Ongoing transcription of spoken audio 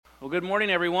Well, good morning,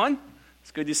 everyone.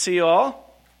 It's good to see you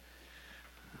all.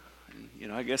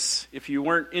 I guess if you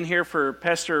weren't in here for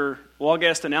Pastor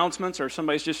Walgast announcements or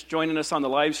somebody's just joining us on the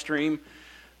live stream,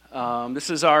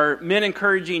 this is our Men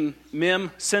Encouraging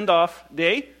MIM send-off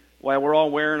day while we're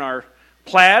all wearing our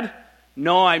plaid.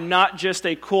 No, I'm not just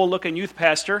a cool-looking youth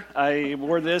pastor. I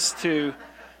wore this to...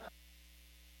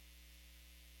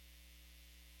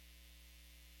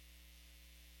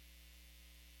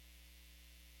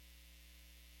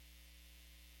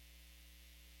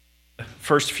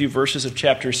 first few verses of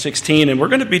chapter 16, and we're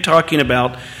going to be talking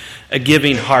about a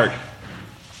giving heart.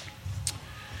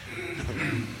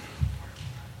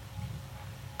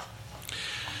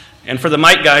 And for the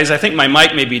mic guys, I think my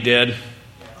mic may be dead.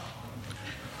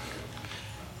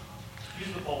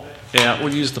 Use the pulpit. Yeah,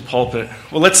 we'll use the pulpit.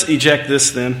 Well, let's eject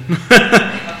this then.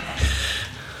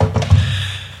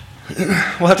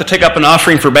 We'll have to take up an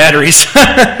offering for batteries.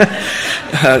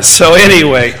 So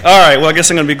anyway, all right, well, I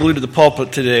guess I'm going to be glued to the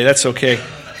pulpit today. That's okay.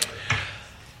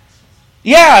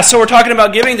 Yeah, so we're talking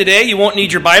about giving today. You won't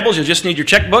need your Bibles, you'll just need your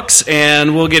checkbooks,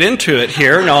 and we'll get into it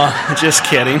here. No, just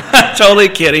kidding. Totally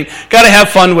kidding. Got to have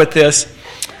fun with this.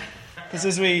 Because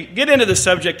as we get into the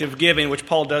subject of giving, which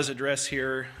Paul does address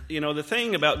here, the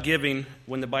thing about giving,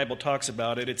 when the Bible talks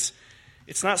about it,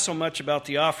 it's not so much about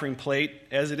the offering plate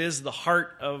as it is the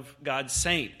heart of God's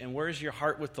saint. And where's your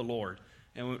heart with the Lord?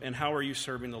 And how are you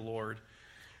serving the Lord?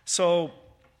 So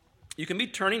you can be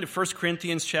turning to 1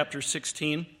 Corinthians chapter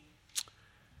 16.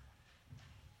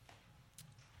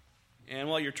 And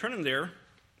while you're turning there,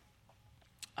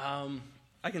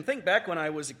 I can think back when I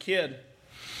was a kid.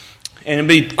 And it'd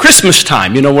be Christmas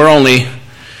time.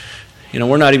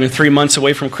 We're not even 3 months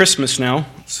away from Christmas now.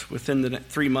 It's within the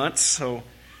 3 months. So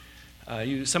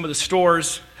some of the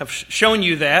stores have shown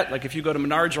you that. Like if you go to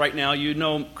Menards right now, you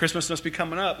know Christmas must be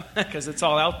coming up because it's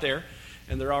all out there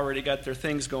and they're already got their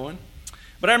things going.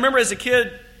 But I remember as a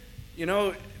kid,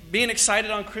 being excited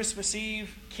on Christmas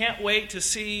Eve. Can't wait to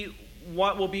see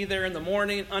what will be there in the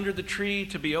morning under the tree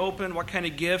to be opened, what kind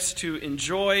of gifts to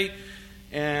enjoy.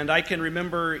 And I can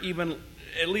remember even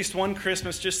at least one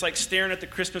Christmas just like staring at the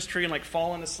Christmas tree and like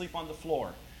falling asleep on the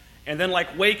floor. And then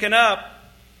like waking up,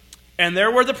 and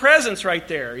there were the presents right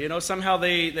there. Somehow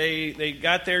they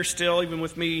got there still, even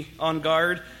with me on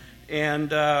guard.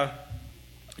 And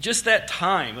just that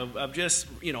time of just,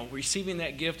 receiving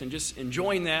that gift and just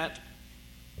enjoying that.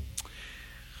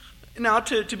 Now,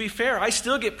 to be fair, I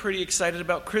still get pretty excited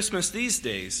about Christmas these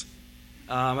days.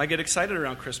 I get excited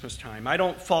around Christmas time. I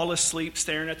don't fall asleep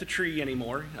staring at the tree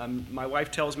anymore. My wife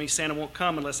tells me Santa won't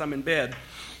come unless I'm in bed.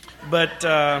 But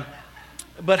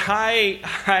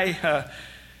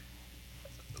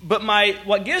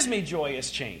what gives me joy has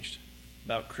changed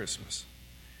about Christmas.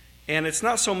 And it's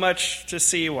not so much to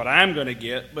see what I'm going to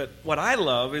get, but what I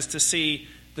love is to see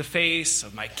the face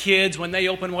of my kids when they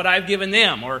open what I've given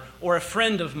them, or a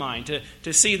friend of mine,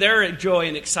 to see their joy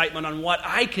and excitement on what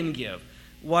I can give,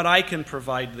 what I can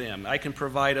provide them. I can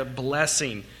provide a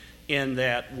blessing in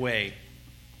that way.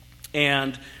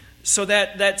 And so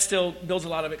that still builds a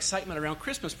lot of excitement around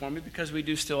Christmas for me because we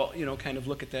do still, kind of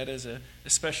look at that as a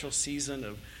special season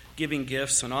of giving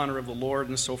gifts in honor of the Lord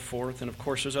and so forth. And of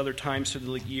course, there's other times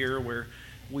through the year where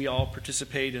we all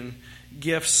participate in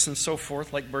gifts and so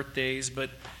forth, like birthdays.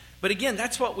 But again,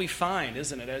 that's what we find,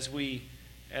 isn't it, as we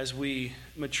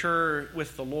mature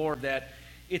with the Lord, that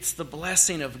it's the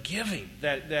blessing of giving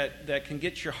that can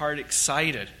get your heart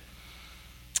excited.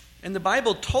 And the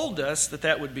Bible told us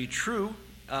that would be true.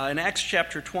 In Acts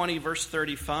chapter 20, verse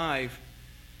 35,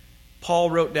 Paul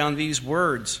wrote down these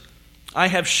words, "I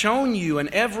have shown you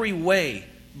in every way,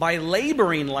 by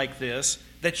laboring like this,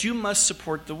 that you must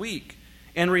support the weak.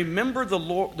 And remember the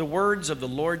words of the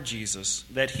Lord Jesus,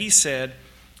 that he said,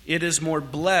 'It is more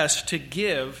blessed to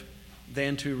give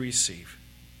than to receive.'"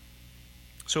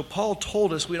 So Paul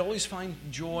told us we'd always find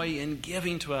joy in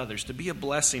giving to others, to be a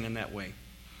blessing in that way.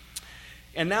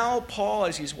 And now Paul,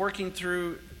 as he's working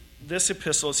through this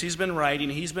epistle, as he's been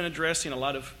writing, he's been addressing a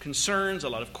lot of concerns, a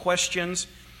lot of questions.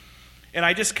 And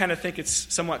I just kind of think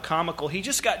it's somewhat comical. He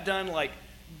just got done like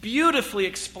beautifully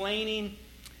explaining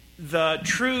the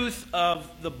truth of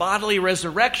the bodily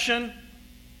resurrection.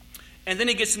 And then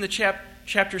he gets into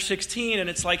chapter 16, and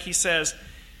it's like he says,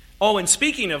 oh, and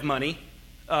speaking of money,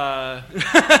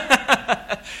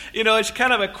 it's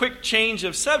kind of a quick change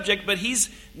of subject, but he's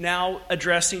now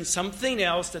addressing something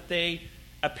else that they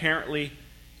apparently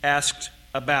asked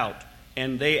about.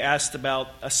 And they asked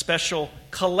about a special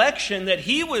collection that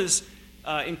he was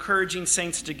encouraging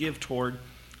saints to give toward,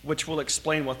 which will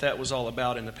explain what that was all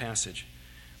about in the passage.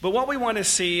 But what we want to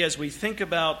see as we think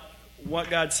about what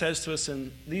God says to us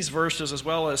in these verses, as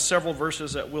well as several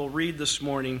verses that we'll read this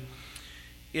morning,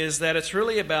 is that it's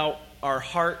really about our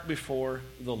heart before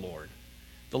the Lord.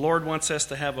 The Lord wants us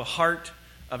to have a heart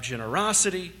of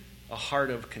generosity, a heart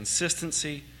of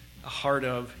consistency, a heart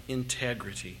of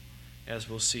integrity, as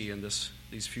we'll see in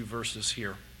these few verses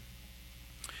here.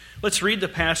 Let's read the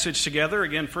passage together.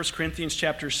 Again, 1 Corinthians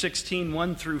chapter 16,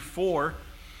 1 through 4.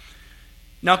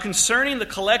 Now concerning the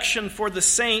collection for the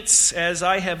saints, as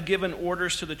I have given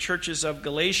orders to the churches of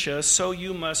Galatia, so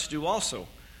you must do also.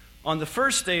 On the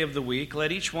first day of the week,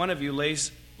 let each one of you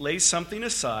lay something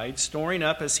aside, storing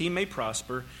up as he may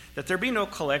prosper, that there be no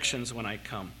collections when I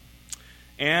come.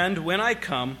 And when I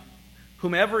come,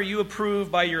 whomever you approve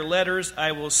by your letters,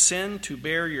 I will send to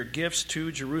bear your gifts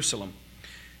to Jerusalem.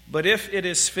 But if it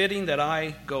is fitting that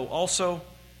I go also,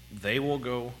 they will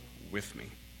go with me.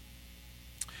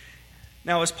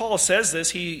 Now, as Paul says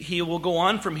this, he will go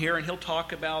on from here and he'll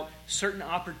talk about certain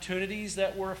opportunities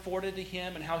that were afforded to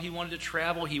him and how he wanted to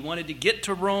travel. He wanted to get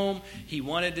to Rome. He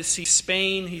wanted to see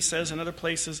Spain, he says in other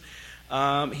places.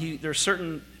 There's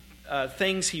certain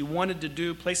things he wanted to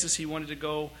do, places he wanted to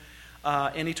go.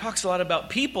 And he talks a lot about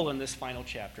people in this final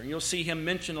chapter. And you'll see him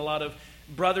mention a lot of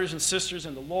brothers and sisters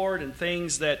in the Lord and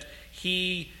things that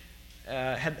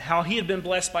how he had been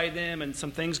blessed by them and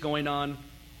some things going on.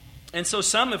 And so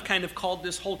some have kind of called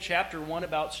this whole chapter one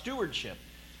about stewardship,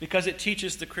 because it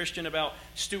teaches the Christian about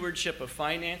stewardship of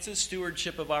finances,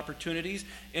 stewardship of opportunities,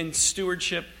 and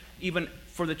stewardship even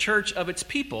for the church of its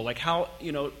people. Like how,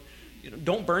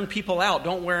 don't burn people out,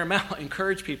 don't wear them out,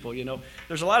 encourage people.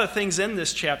 There's a lot of things in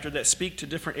this chapter that speak to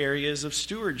different areas of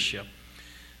stewardship.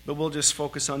 But we'll just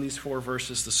focus on these 4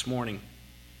 verses this morning.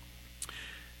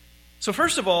 So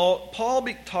first of all, Paul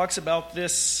talks about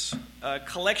this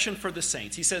collection for the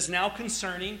saints. He says, now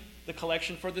concerning the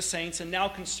collection for the saints, and now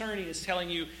concerning is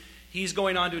telling you he's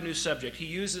going on to a new subject. He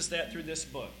uses that through this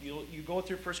book. You go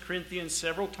through 1 Corinthians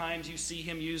several times, you see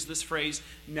him use this phrase,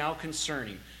 now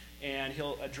concerning, and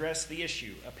he'll address the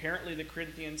issue. Apparently the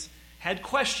Corinthians had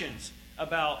questions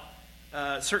about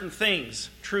certain things,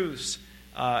 truths,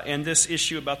 and this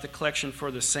issue about the collection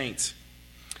for the saints.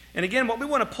 And again, what we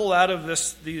want to pull out of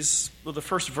the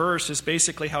first verse is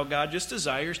basically how God just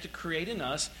desires to create in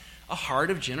us a heart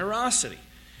of generosity.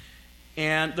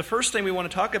 And the first thing we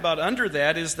want to talk about under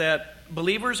that is that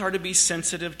believers are to be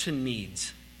sensitive to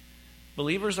needs.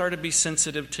 Believers are to be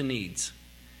sensitive to needs.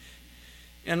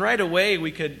 And right away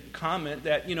we could comment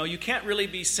that, you can't really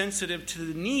be sensitive to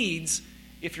the needs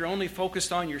if you're only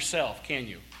focused on yourself, can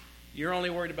you? You're only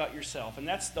worried about yourself. And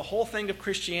that's the whole thing of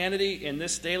Christianity in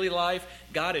this daily life.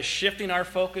 God is shifting our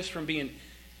focus from being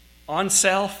on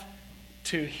self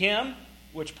to Him,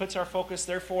 which puts our focus,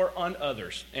 therefore, on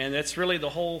others. And that's really the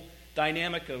whole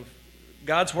dynamic of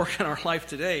God's work in our life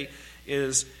today,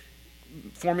 is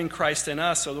forming Christ in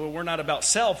us, so that we're not about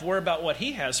self, we're about what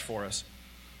He has for us.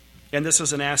 And this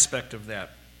is an aspect of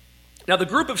that. Now, the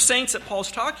group of saints that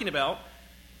Paul's talking about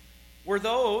were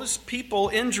those people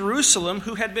in Jerusalem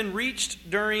who had been reached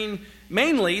during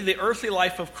mainly the earthly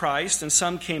life of Christ, and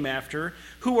some came after,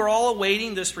 who were all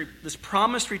awaiting this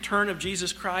promised return of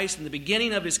Jesus Christ and the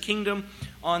beginning of His kingdom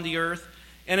on the earth.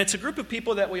 And it's a group of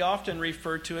people that we often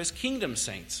refer to as kingdom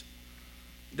saints.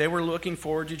 They were looking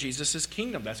forward to Jesus'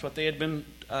 kingdom. That's what had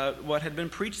been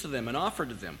preached to them and offered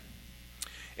to them.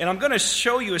 And I'm going to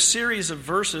show you a series of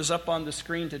verses up on the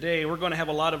screen today. We're going to have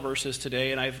a lot of verses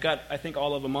today, and I've got, I think,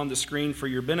 all of them on the screen for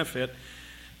your benefit.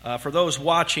 For those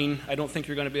watching, I don't think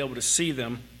you're going to be able to see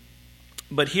them.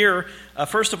 But here,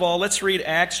 first of all, let's read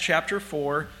Acts chapter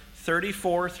 4,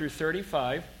 34 through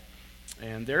 35.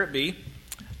 And there it be.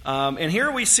 And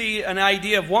here we see an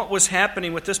idea of what was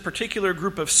happening with this particular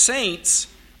group of saints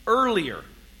earlier,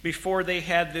 before they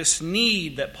had this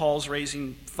need that Paul's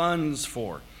raising funds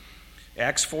for.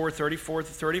 Acts 4, 34 to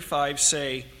 35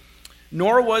 say,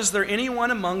 "Nor was there anyone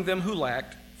among them who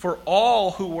lacked, for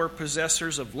all who were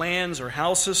possessors of lands or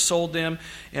houses sold them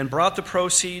and brought the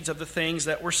proceeds of the things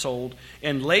that were sold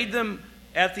and laid them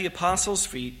at the apostles'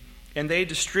 feet, and they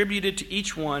distributed to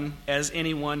each one as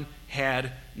anyone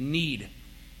had need."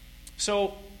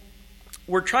 So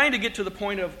we're trying to get to the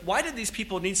point of, why did these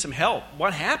people need some help?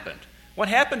 What happened? What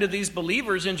happened to these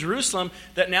believers in Jerusalem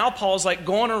that now Paul's like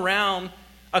going around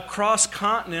across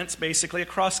continents, basically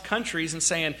across countries, and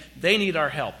saying, they need our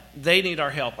help. They need our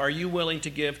help. Are you willing to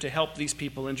give to help these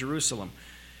people in Jerusalem?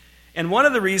 And one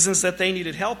of the reasons that they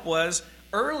needed help was,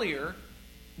 earlier,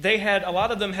 a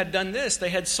lot of them had done this. They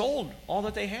had sold all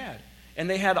that they had. And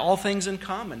they had all things in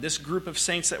common, this group of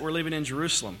saints that were living in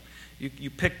Jerusalem. You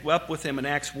pick up with them in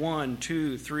Acts 1,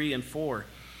 2, 3, and 4.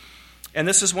 And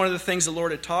this is one of the things the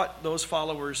Lord had taught those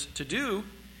followers to do.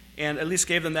 and at least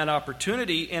gave them that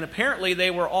opportunity. And apparently they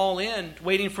were all in,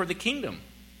 waiting for the kingdom.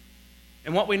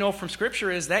 And what we know from Scripture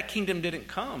is that kingdom didn't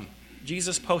come.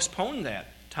 Jesus postponed that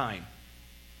time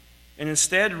and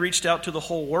instead reached out to the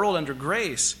whole world under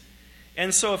grace.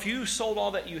 And so if you sold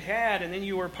all that you had and then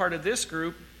you were part of this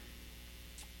group,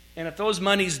 and if those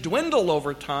monies dwindle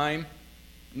over time,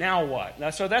 now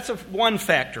what? So that's one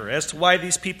factor as to why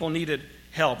these people needed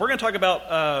help. We're going to talk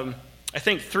about, I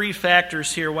think, 3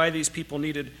 factors here why these people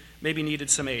maybe needed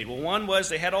some aid. Well, one was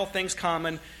they had all things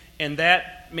common, and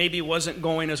that maybe wasn't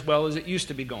going as well as it used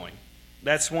to be going.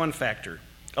 That's one factor.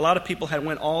 A lot of people had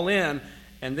went all in,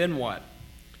 and then what?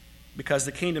 Because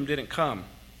the kingdom didn't come.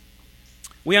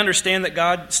 We understand that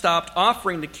God stopped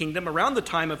offering the kingdom around the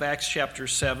time of Acts chapter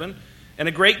 7, and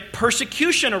a great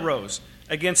persecution arose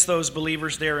against those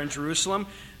believers there in Jerusalem,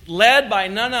 led by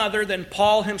none other than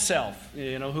Paul himself,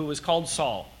 who was called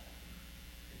Saul.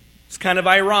 It's kind of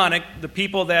ironic. The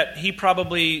people that he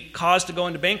probably caused to go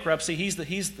into bankruptcy,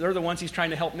 they're the ones he's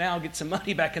trying to help now get some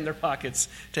money back in their pockets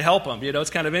to help them. It's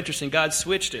kind of interesting. God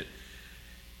switched it.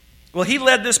 Well, he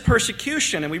led this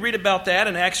persecution, and we read about that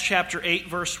in Acts chapter 8,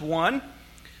 verse 1.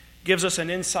 Gives us an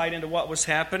insight into what was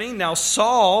happening. Now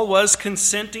Saul was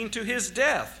consenting to his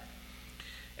death.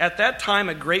 At that time,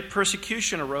 a great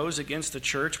persecution arose against the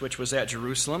church, which was at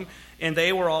Jerusalem, and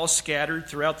they were all scattered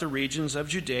throughout the regions of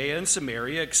Judea and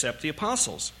Samaria, except the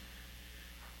apostles.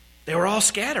 They were all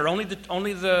scattered.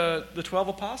 Only the 12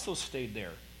 apostles stayed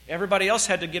there. Everybody else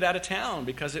had to get out of town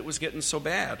because it was getting so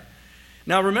bad.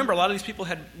 Now remember, a lot of these people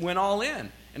went all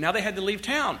in, and now they had to leave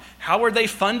town. How were they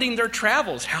funding their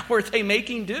travels? How were they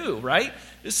making do, right?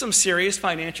 There's some serious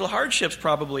financial hardships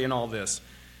probably in all this.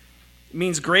 It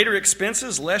means greater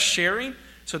expenses, less sharing.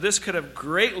 So this could have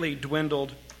greatly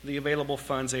dwindled the available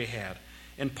funds they had,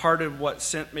 and part of what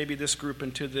sent maybe this group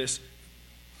into this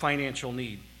financial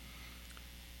need.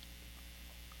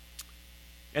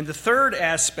 And the third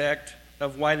aspect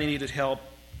of why they needed help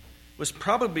was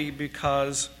probably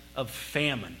because of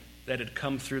famine that had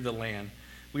come through the land.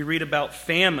 We read about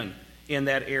famine in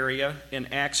that area in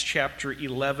Acts chapter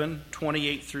 11,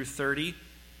 28 through 30.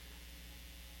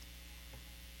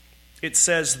 It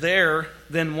says there,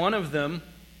 "Then one of them,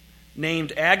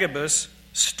 named Agabus,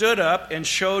 stood up and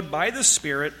showed by the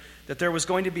Spirit that there was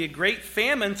going to be a great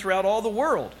famine throughout all the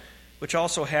world, which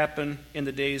also happened in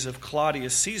the days of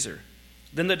Claudius Caesar.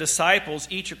 Then the disciples,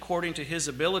 each according to his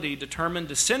ability, determined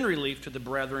to send relief to the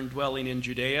brethren dwelling in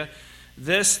Judea.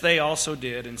 This they also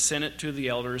did, and sent it to the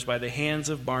elders by the hands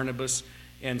of Barnabas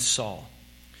and Saul."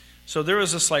 So there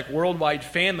was this worldwide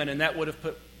famine, and that would have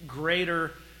put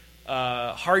greater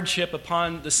hardship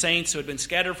upon the saints who had been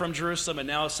scattered from Jerusalem, and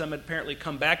now some had apparently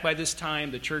come back by this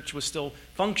time. The church was still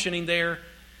functioning there.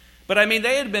 But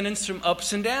they had been in some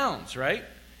ups and downs, right?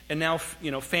 And now,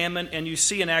 famine. And you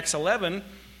see in Acts 11,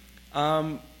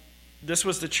 this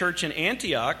was the church in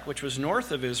Antioch, which was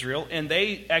north of Israel, and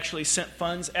they actually sent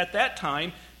funds at that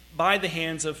time by the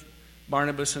hands of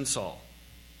Barnabas and Saul,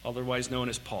 otherwise known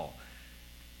as Paul.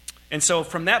 And so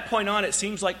from that point on, it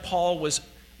seems like Paul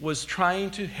was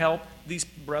trying to help these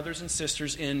brothers and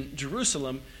sisters in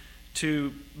Jerusalem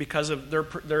because of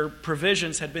their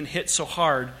provisions had been hit so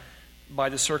hard by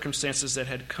the circumstances that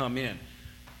had come in.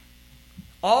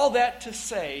 All that to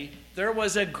say, there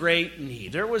was a great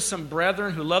need. There was some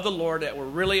brethren who loved the Lord that were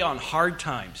really on hard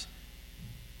times.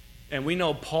 And we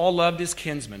know Paul loved his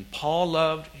kinsmen. Paul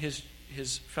loved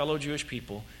his fellow Jewish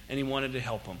people, and he wanted to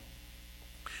help them.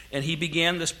 And he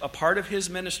began a part of his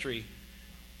ministry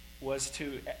was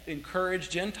to encourage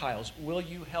Gentiles. Will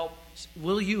you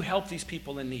help these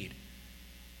people in need?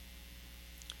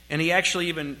 And he actually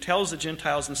even tells the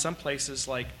Gentiles in some places,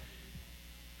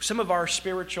 some of our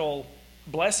spiritual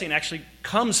blessing actually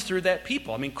comes through that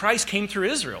people. Christ came through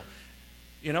Israel.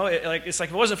 It's like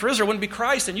if it wasn't for Israel, it wouldn't be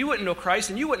Christ, and you wouldn't know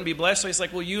Christ, and you wouldn't be blessed. So he's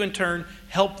like, well, you in turn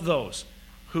help those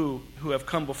who have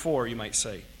come before, you might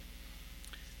say.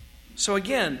 So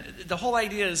again, the whole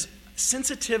idea is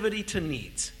sensitivity to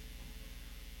needs.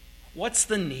 What's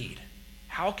the need?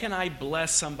 How can I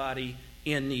bless somebody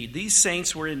in need? These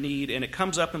saints were in need, and it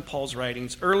comes up in Paul's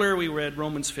writings. Earlier we read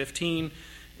Romans 15.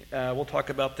 We'll talk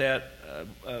about that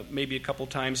maybe a couple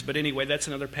times. But anyway, that's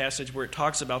another passage where it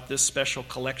talks about this special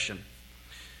collection.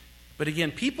 But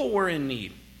again, people were in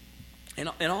need. And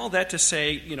all that to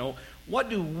say, what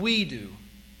do we do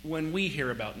when we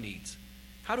hear about needs?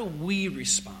 How do we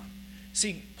respond?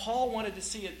 See, Paul wanted to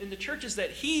see it in the churches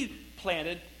that he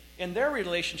planted in their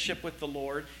relationship with the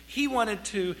Lord. He wanted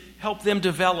to help them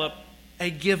develop a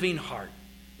giving heart.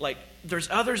 There's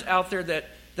others out there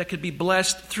that could be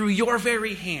blessed through your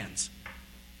very hands.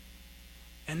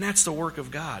 And that's the work of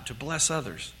God, to bless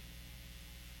others.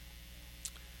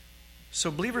 So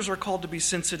believers are called to be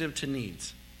sensitive to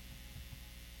needs.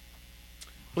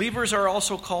 Believers are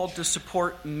also called to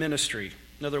support ministry.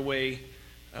 Another way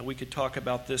we could talk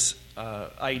about this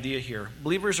idea here.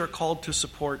 Believers are called to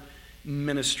support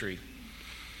ministry.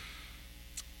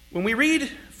 When we read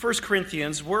 1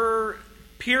 Corinthians, we're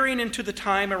peering into the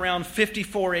time around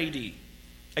 54 AD.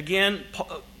 Again,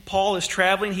 Paul is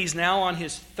traveling. He's now on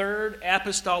his third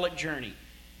apostolic journey.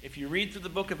 If you read through the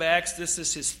book of Acts, this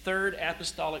is his third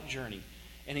apostolic journey.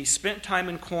 And he spent time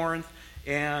in Corinth,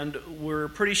 and we're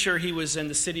pretty sure he was in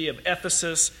the city of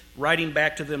Ephesus, writing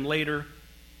back to them later.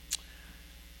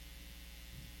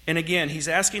 And again, he's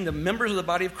asking the members of the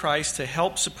body of Christ to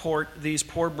help support these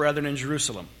poor brethren in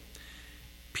Jerusalem.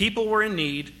 People were in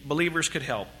need, believers could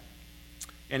help.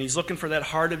 And he's looking for that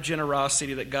heart of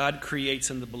generosity that God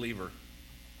creates in the believer.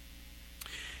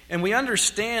 And we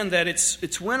understand that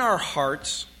it's when our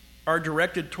hearts are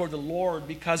directed toward the Lord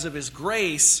because of His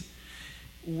grace,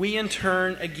 we in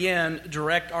turn, again,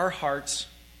 direct our hearts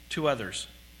to others.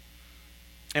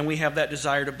 And we have that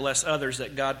desire to bless others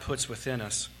that God puts within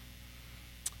us.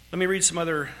 Let me read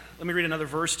another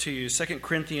verse to you. 2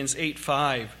 Corinthians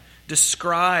 8:5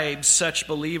 describes such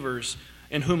believers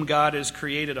in whom God has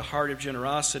created a heart of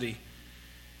generosity.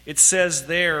 It says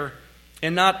there,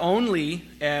 and not only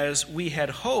as we had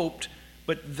hoped,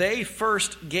 but they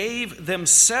first gave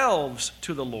themselves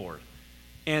to the Lord,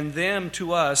 and them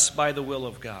to us by the will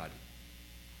of God.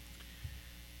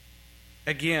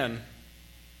 Again,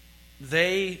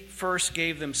 they first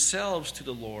gave themselves to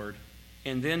the Lord,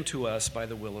 and then to us by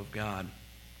the will of God.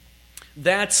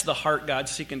 That's the heart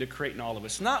God's seeking to create in all of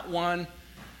us. Not one,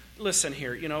 listen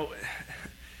here,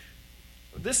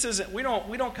 this isn't, we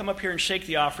don't come up here and shake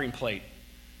the offering plate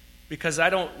because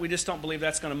we just don't believe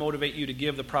that's going to motivate you to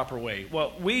give the proper way.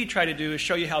 What we try to do is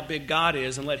show you how big God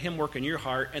is and let Him work in your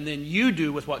heart, and then you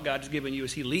do with what God's given you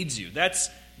as He leads you. That's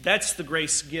the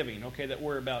grace giving, okay, that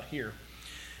we're about here.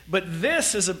 But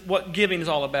this is what giving is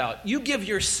all about. You give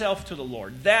yourself to the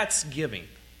Lord. That's giving,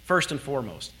 first and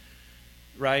foremost,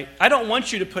 right? I don't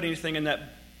want you to put anything in that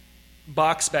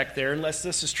box back there unless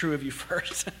this is true of you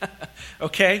first,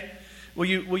 okay? Will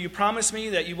you promise me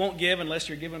that you won't give unless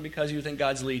you're giving because you think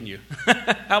God's leading you?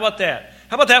 How about that?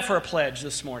 How about that for a pledge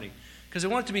this morning? Because I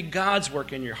want it to be God's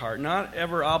work in your heart, not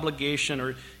ever obligation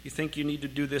or you think you need to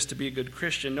do this to be a good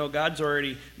Christian. No, God's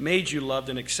already made you loved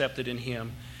and accepted in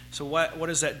Him. So what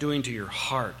is that doing to your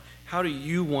heart? How do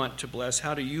you want to bless?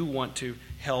 How do you want to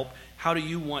help? How do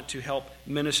you want to help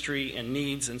ministry and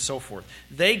needs and so forth?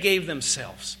 They gave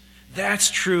themselves.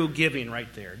 That's true giving right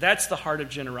there. That's the heart of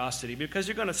generosity, because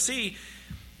you're going to see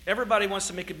everybody wants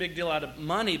to make a big deal out of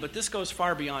money, but this goes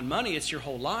far beyond money. It's your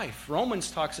whole life. Romans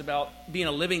talks about being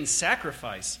a living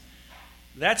sacrifice.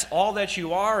 That's all that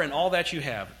you are and all that you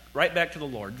have, right back to the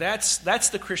Lord. That's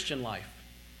the Christian life.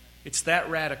 It's that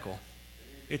radical.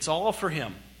 It's all for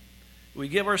Him. We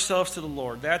give ourselves to the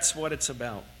Lord. That's what it's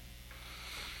about.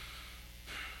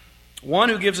 One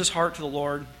who gives his heart to the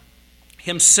Lord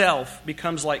himself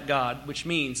becomes like God, which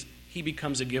means he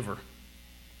becomes a giver.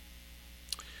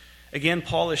 Again,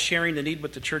 Paul is sharing the need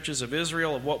with the churches of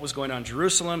Israel of what was going on in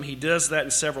Jerusalem. He does that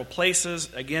in several places.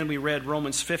 Again, we read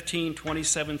Romans 15,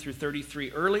 27 through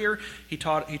 33 earlier. He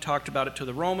talked about it to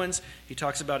the Romans. He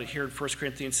talks about it here in 1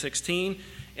 Corinthians 16.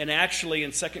 And actually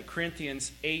in 2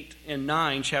 Corinthians 8 and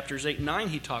 9, chapters 8 and 9,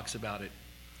 he talks about it.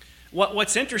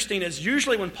 What's interesting is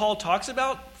usually when Paul talks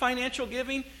about financial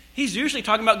giving, he's usually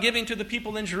talking about giving to the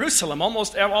people in Jerusalem.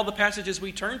 Almost all the passages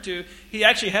we turn to, he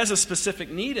actually has a specific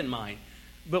need in mind.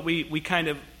 But we kind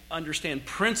of understand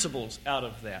principles out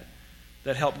of that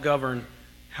help govern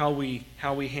how we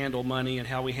handle money and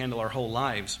how we handle our whole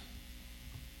lives.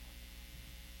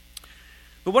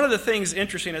 But one of the things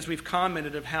interesting, as we've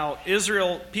commented, of how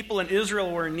people in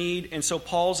Israel were in need, and so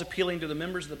Paul's appealing to the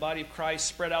members of the body of Christ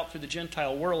spread out through the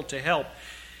Gentile world to help,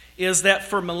 is that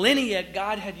for millennia,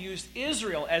 God had used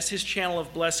Israel as His channel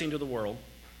of blessing to the world.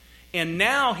 And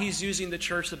now He's using the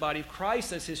church, the body of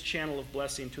Christ, as His channel of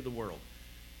blessing to the world.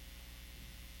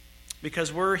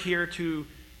 Because we're here to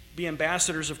be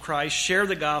ambassadors of Christ, share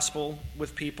the gospel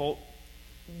with people.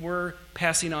 We're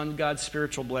passing on God's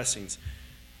spiritual blessings.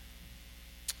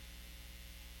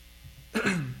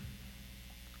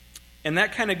 And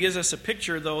that kind of gives us a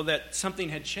picture, though, that something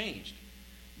had changed.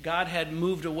 God had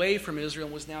moved away from Israel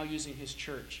and was now using His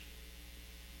church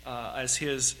as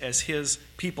his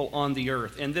people on the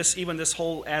earth. And this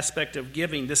whole aspect of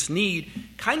giving, this need,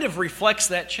 kind of reflects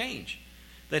that change.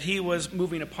 That He was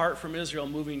moving apart from Israel,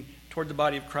 moving toward the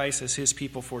body of Christ as His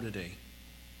people for today.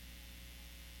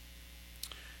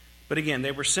 But again,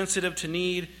 they were sensitive to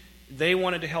need. They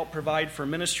wanted to help provide for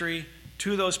ministry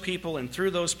to those people and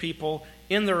through those people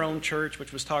in their own church,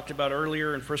 which was talked about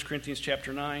earlier in 1 Corinthians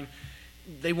chapter 9.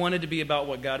 They wanted to be about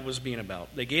what God was being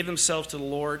about. They gave themselves to the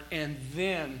Lord, and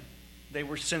then they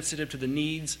were sensitive to the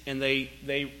needs, and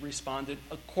they responded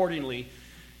accordingly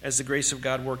as the grace of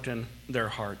God worked in their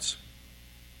hearts.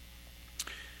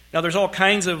 Now, there's all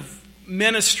kinds of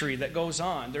ministry that goes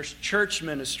on. There's church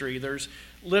ministry, there's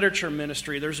literature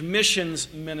ministry, there's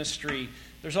missions ministry,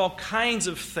 there's all kinds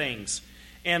of things.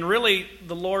 And really,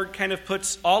 the Lord kind of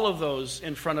puts all of those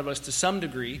in front of us to some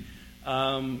degree.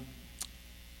 And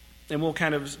we'll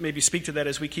kind of maybe speak to that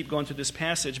as we keep going through this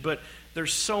passage. But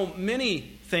there's so many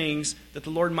things that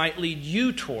the Lord might lead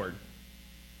you toward.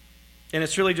 And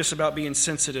it's really just about being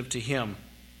sensitive to Him.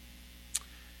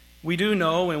 We do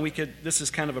know, and this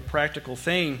is kind of a practical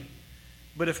thing,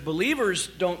 but if believers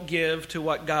don't give to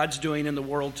what God's doing in the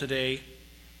world today,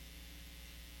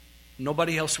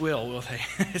 nobody else will they?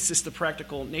 It's just the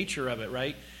practical nature of it,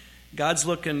 right? God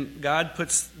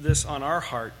puts this on our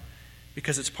heart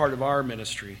because it's part of our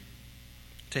ministry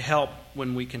to help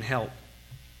when we can help.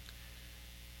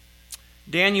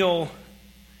 Daniel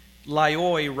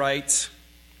Layoy writes,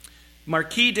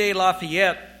 Marquis de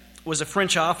Lafayette was a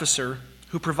French officer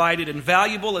who provided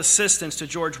invaluable assistance to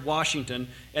George Washington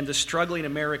and the struggling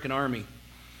American army.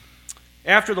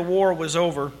 After the war was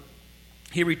over,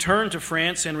 he returned to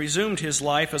France and resumed his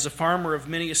life as a farmer of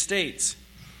many estates.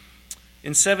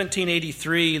 In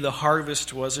 1783, the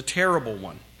harvest was a terrible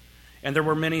one, and there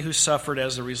were many who suffered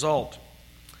as a result.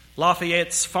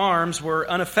 Lafayette's farms were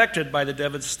unaffected by the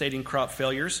devastating crop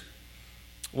failures.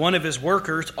 One of his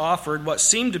workers offered what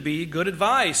seemed to be good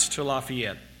advice to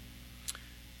Lafayette.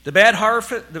 The bad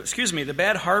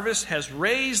harvest has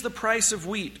raised the price of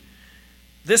wheat.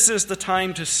 This is the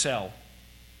time to sell.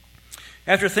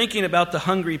 After thinking about the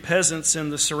hungry peasants in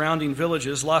the surrounding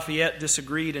villages, Lafayette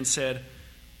disagreed and said,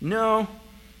 "No,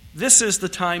 this is the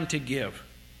time to give.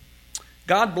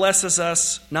 God blesses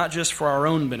us not just for our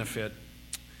own benefit,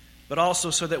 but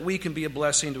also so that we can be a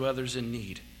blessing to others in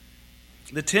need.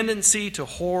 The tendency to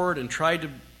hoard and try to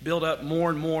build up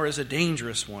more and more is a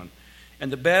dangerous one,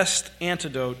 and the best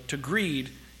antidote to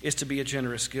greed is to be a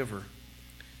generous giver.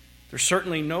 There's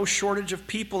certainly no shortage of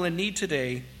people in need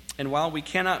today, and while we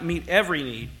cannot meet every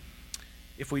need,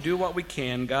 if we do what we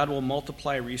can, God will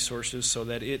multiply resources so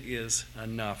that it is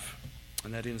enough."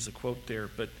 And that ends the quote there.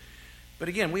 But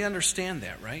again, we understand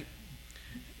that, right?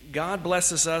 God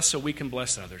blesses us so we can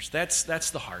bless others. That's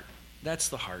the heart. That's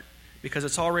the heart. Because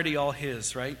it's already all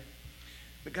His, right?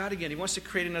 But God, again, He wants to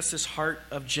create in us this heart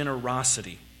of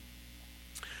generosity.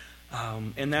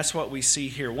 And that's what we see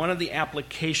here. One of the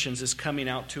applications is coming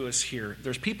out to us here.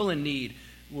 There's people in need.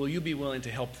 Will you be willing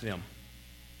to help them?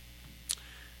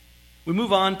 We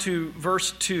move on to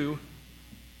verse 2.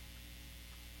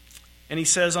 And he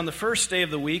says, "On the first day of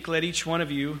the week, let each one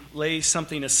of you lay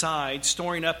something aside,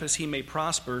 storing up as he may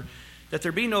prosper, that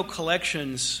there be no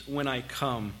collections when I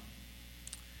come."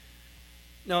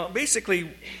 Now,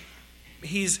 basically,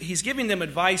 he's giving them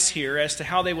advice here as to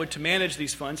how they would to manage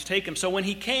these funds, take them. So when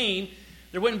he came,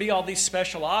 there wouldn't be all these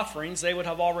special offerings. They would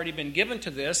have already been given to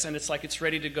this, and it's like it's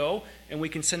ready to go, and we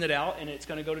can send it out, and it's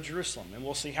going to go to Jerusalem. And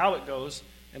we'll see how it goes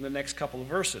in the next couple of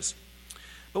verses.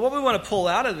 But what we want to pull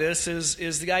out of this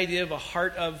is the idea of a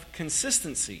heart of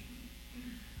consistency.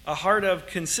 A heart of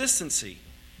consistency.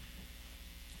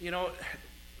 You know,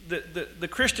 the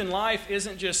Christian life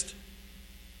isn't just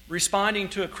responding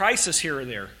to a crisis here or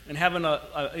there and having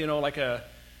a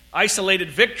isolated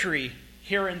victory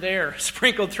here and there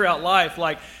sprinkled throughout life.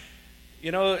 Like,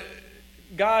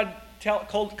 God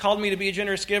called me to be a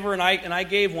generous giver, and I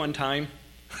gave one time.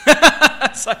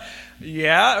 It's like,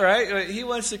 yeah, right? He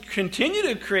wants to continue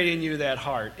to create in you that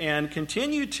heart and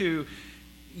continue to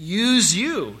use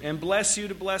you and bless you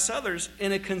to bless others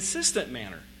in a consistent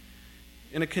manner,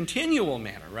 in a continual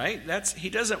manner, right?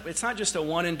 It's not just a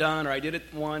one and done, or I did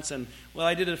it once and, well,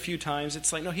 I did it a few times.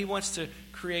 It's like, no, He wants to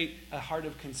create a heart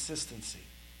of consistency.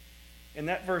 And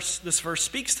this verse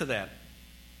speaks to that.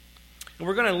 And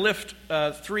we're going to lift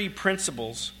 3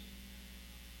 principles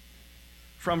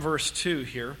from verse 2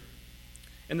 here.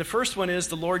 And the first one is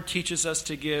the Lord teaches us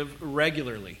to give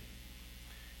regularly.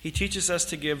 He teaches us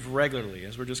to give regularly,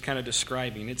 as we're just kind of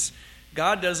describing.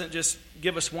 God doesn't just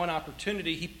give us one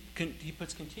opportunity. He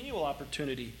puts continual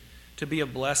opportunity to be a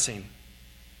blessing.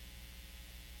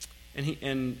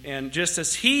 And just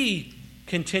as He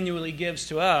continually gives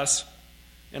to us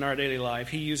in our daily life,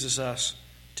 He uses us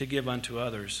to give unto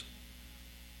others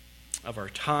of our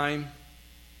time,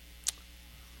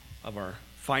 of our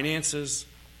finances,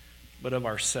 but of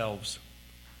ourselves.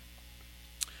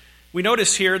 We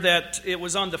notice here that it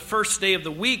was on the first day of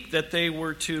the week that they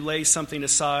were to lay something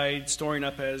aside, storing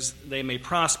up as they may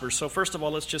prosper. So first of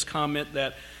all, let's just comment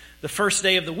that the first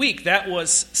day of the week, that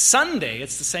was Sunday.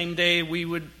 It's the same day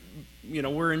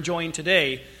we're enjoying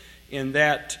today. In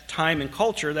that time and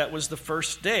culture, that was the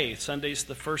first day. Sunday's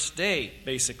the first day,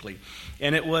 basically.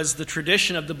 And it was the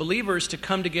tradition of the believers to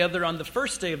come together on the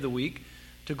first day of the week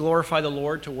to glorify the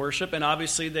Lord, to worship, and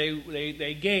obviously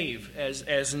they gave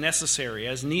as necessary,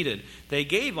 as needed. They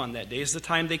gave on that day. It's the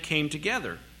time they came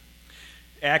together.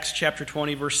 Acts chapter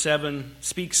 20, verse 7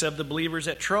 speaks of the believers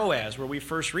at Troas, where we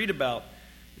first read about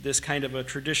this kind of a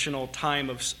traditional time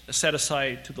of set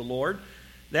aside to the Lord.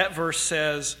 That verse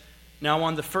says, "Now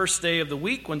on the first day of the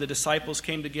week, when the disciples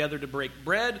came together to break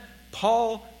bread,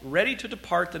 Paul, ready to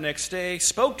depart the next day,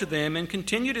 spoke to them and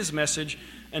continued his message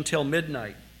until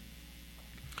midnight."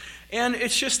 And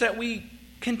it's just that we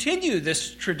continue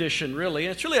this tradition, really.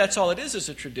 And that's all it is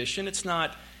a tradition. It's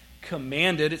not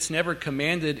commanded. It's never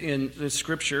commanded in the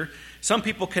Scripture. Some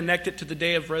people connect it to the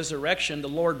day of resurrection. The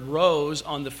Lord rose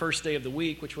on the first day of the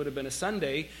week, which would have been a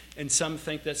Sunday. And some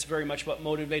think that's very much what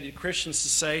motivated Christians to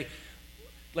say,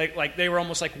 like they were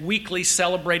almost like weekly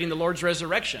celebrating the Lord's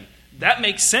resurrection. That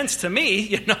makes sense to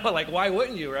me, like why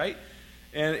wouldn't you, right?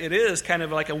 And it is kind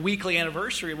of like a weekly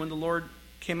anniversary when the Lord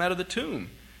came out of the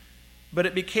tomb. But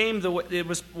it became it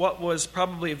was what was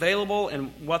probably available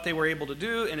and what they were able to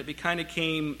do, and it kind of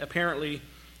came apparently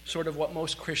sort of what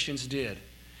most Christians did.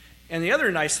 And the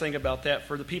other nice thing about that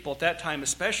for the people at that time,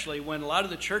 especially when a lot of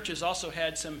the churches also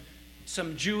had some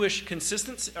Jewish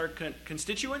constituents,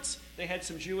 they had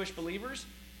some Jewish believers.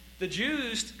 The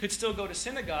Jews could still go to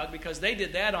synagogue because they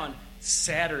did that on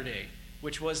Saturday,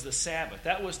 which was the Sabbath.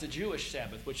 That was the Jewish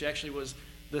Sabbath, which actually was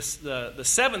the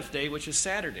seventh day, which is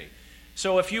Saturday.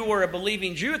 So if you were a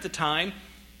believing Jew at the time,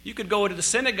 you could go to the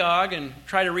synagogue and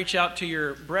try to reach out to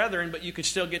your brethren, but you could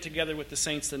still get together with the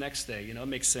saints the next day. It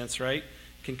makes sense, right?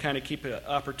 You can kind of keep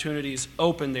opportunities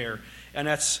open there. And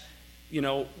that's,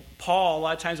 Paul, a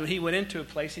lot of times when he went into a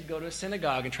place, he'd go to a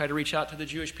synagogue and try to reach out to the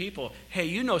Jewish people. Hey,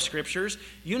 you know Scriptures.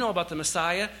 You know about the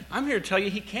Messiah. I'm here to tell you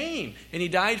he came, and he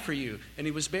died for you, and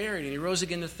he was buried, and he rose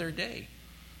again the third day.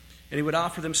 And he would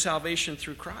offer them salvation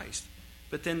through Christ.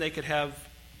 But then they could have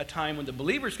a time when the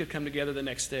believers could come together the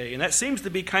next day. And that seems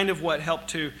to be kind of what helped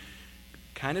to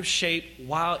kind of shape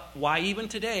why even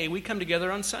today we come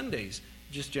together on Sundays,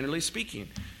 just generally speaking.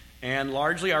 And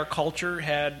largely our culture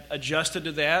had adjusted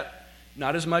to that.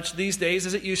 Not as much these days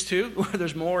as it used to, where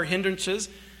there's more hindrances.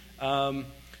 Not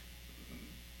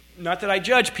that I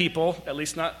judge people, at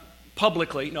least not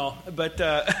publicly, no. But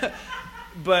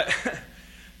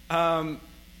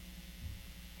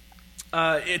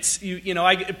it's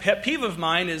a pet peeve of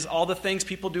mine is all the things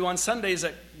people do on Sundays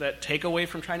that take away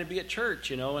from trying to be at church,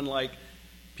 and like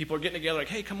people are getting together like,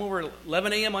 hey, come over at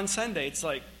 11 a.m. on Sunday. It's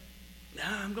like,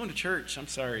 nah, I'm going to church. I'm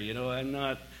sorry, I'm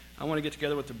not. I want to get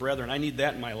together with the brethren. I need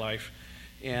that in my life,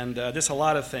 and just a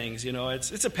lot of things.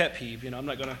 It's a pet peeve. I'm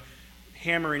not going to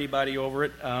hammer anybody over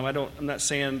it. I'm not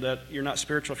saying that you're not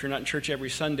spiritual if you're not in church every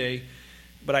Sunday,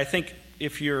 but I think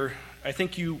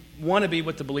you want to be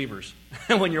with the believers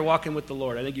when you're walking with the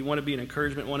Lord. I think you want to be an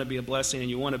encouragement, want to be a blessing, and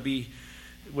you want to be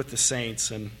with the saints.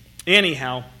 And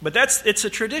anyhow, but it's a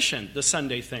tradition, the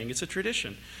Sunday thing. It's a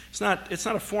tradition. It's not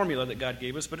a formula that God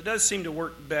gave us, but it does seem to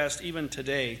work best even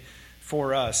today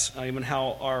for us, even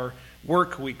how our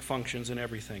work week functions and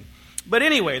everything. But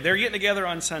anyway, they're getting together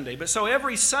on Sunday. But so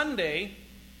every Sunday,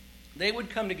 they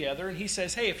would come together, and he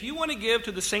says, hey, if you want to give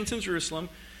to the saints in Jerusalem,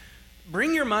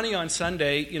 bring your money on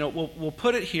Sunday. We'll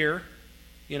put it here.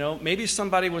 Maybe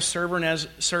somebody was serving as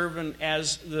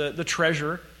the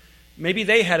treasurer. Maybe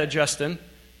they had a Justin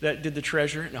that did the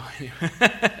treasurer. No,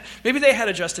 anyway. Maybe they had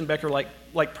a Justin Becker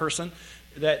like person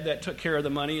that took care of the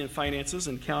money and finances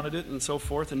and counted it and so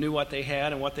forth and knew what they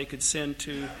had and what they could send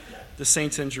to the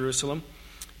saints in Jerusalem.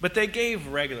 But they gave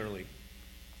regularly,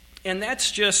 and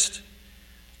that's just.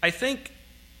 I think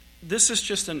this is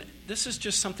just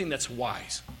something that's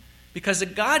wise. Because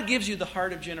God gives you the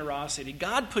heart of generosity.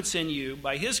 God puts in you,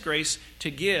 by His grace,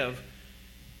 to give.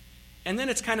 And then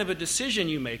it's kind of a decision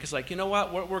you make. It's like,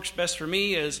 what works best for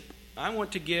me is I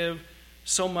want to give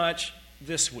so much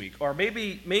this week. Or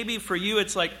maybe for you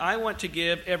it's like I want to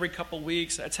give every couple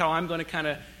weeks. That's how I'm going to kind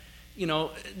of,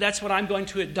 that's what I'm going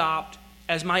to adopt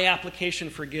as my application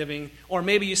for giving. Or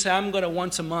maybe you say I'm going to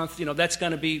once a month. That's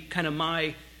going to be kind of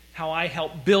how I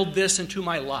help build this into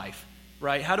my life.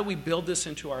 Right? How do we build this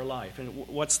into our life? And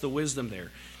what's the wisdom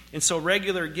there? And so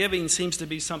regular giving seems to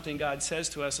be something God says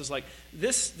to us is like,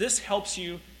 this helps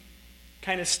you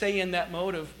kind of stay in that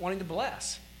mode of wanting to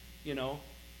bless,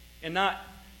 and not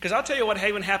Because I'll tell you what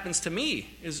even happens to me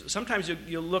is sometimes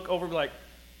you'll look over and be like,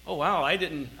 oh, wow,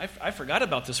 I forgot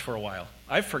about this for a while.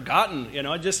 I've forgotten,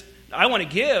 I want to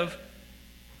give,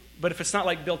 but if it's not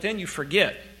like built in, you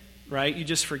forget, right? You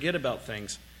just forget about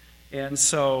things. And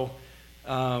so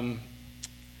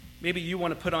maybe you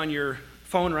want to put on your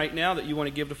phone right now that you want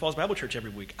to give to Falls Bible Church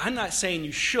every week. I'm not saying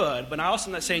you should, but I'm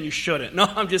also not saying you shouldn't. No,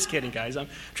 I'm just kidding, guys. I'm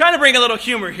trying to bring a little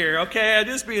humor here, okay? I'm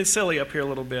just being silly up here a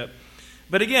little bit.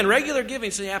 But again, regular giving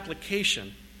is the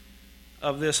application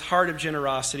of this heart of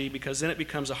generosity, because then it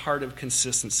becomes a heart of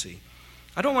consistency.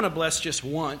 I don't want to bless just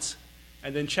once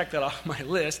and then check that off my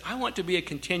list. I want to be a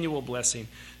continual blessing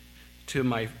to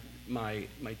my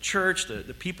church,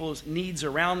 the people's needs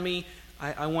around me.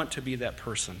 I want to be that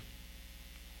person.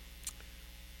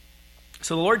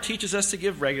 So the Lord teaches us to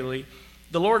give regularly.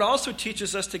 The Lord also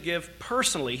teaches us to give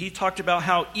personally. He talked about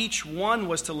how each one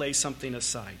was to lay something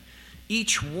aside.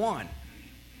 Each one.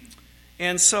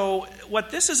 And so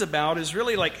what this is about is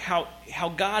really like how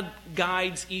God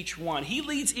guides each one. He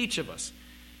leads each of us.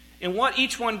 And what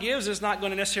each one gives is not going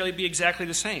to necessarily be exactly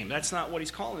the same. That's not what he's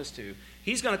calling us to.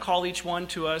 He's going to call each one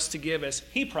to us to give as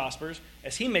he prospers,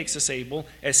 as he makes us able,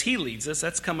 as he leads us.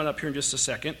 That's coming up here in just a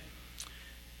second.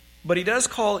 But he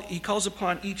calls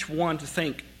upon each one to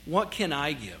think, what can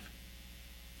I give?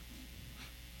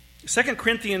 2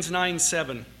 Corinthians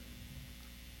 9:7.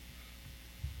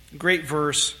 Great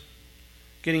verse.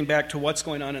 Getting back to what's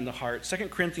going on in the heart. 2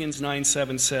 Corinthians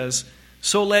 9:7 says,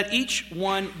 so let each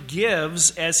one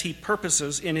gives as he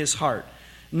purposes in his heart,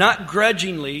 not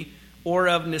grudgingly or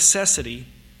of necessity,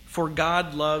 for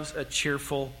God loves a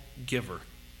cheerful giver.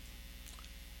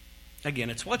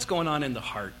 Again, it's what's going on in the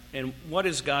heart, and what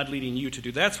is God leading you to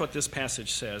do? That's what this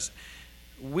passage says.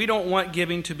 We don't want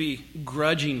giving to be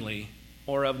grudgingly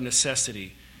or of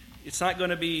necessity. It's not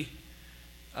going to be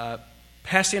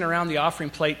passing around the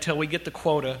offering plate till we get the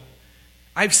quota.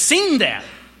 I've seen that.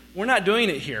 We're not doing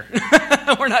it here.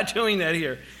 We're not doing that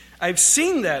here. I've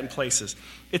seen that in places.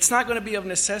 It's not going to be of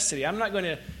necessity. I'm not going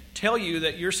to tell you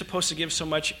that you're supposed to give so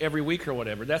much every week or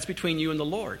whatever. That's between you and the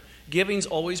Lord. Giving's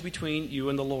always between you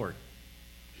and the Lord.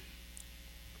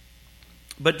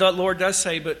 But the Lord does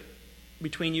say, but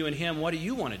between you and him, what do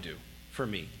you want to do for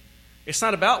me? It's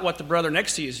not about what the brother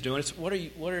next to you is doing. It's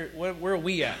where are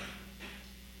we at?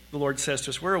 The Lord says to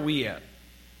us, where are we at?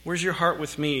 Where's your heart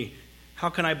with me? How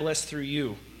can I bless through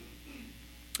you?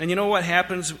 And you know what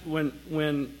happens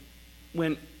when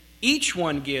each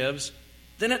one gives,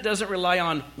 then it doesn't rely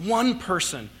on one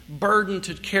person burdened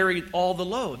to carry all the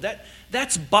load.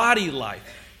 That's body life.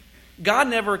 God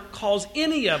never calls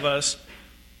any of us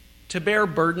to bear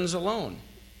burdens alone,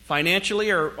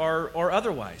 financially or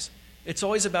otherwise. It's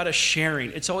always about a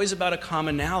sharing. It's always about a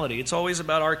commonality. It's always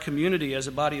about our community as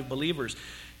a body of believers.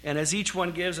 And as each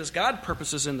one gives, as God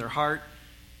purposes in their heart,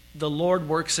 the Lord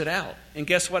works it out. And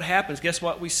guess what happens? Guess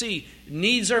what we see?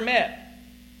 Needs are met.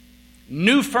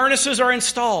 New furnaces are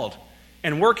installed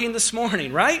and working this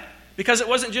morning, right? Because it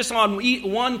wasn't just on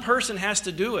one person has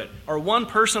to do it, or one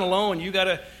person alone. You got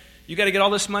to get all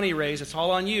this money raised. It's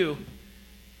all on you.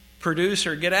 Produce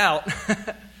or get out.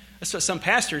 That's what some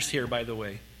pastors hear, by the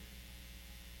way.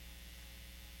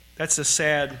 That's a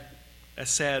sad,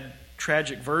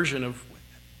 tragic version of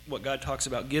what God talks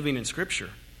about giving in Scripture.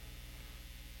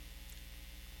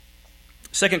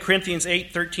 2 Corinthians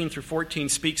 8:13-14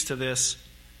 speaks to this.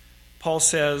 Paul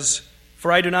says,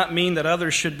 for I do not mean that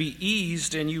others should be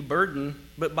eased and you burdened,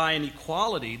 but by an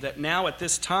equality, that now at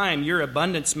this time your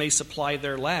abundance may supply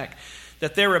their lack,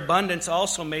 that their abundance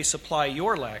also may supply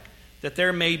your lack, that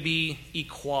there may be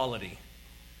equality.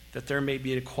 That there may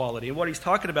be equality. And what he's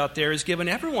talking about there is giving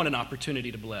everyone an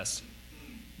opportunity to bless.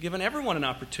 Giving everyone an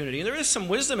opportunity. And there is some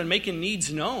wisdom in making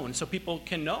needs known so people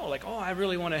can know, like, oh, I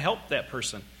really want to help that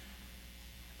person.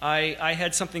 I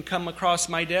had something come across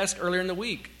my desk earlier in the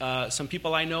week. Some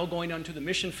people I know going onto the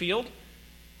mission field.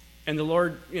 And the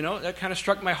Lord, that kind of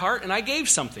struck my heart. And I gave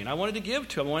something. I wanted to give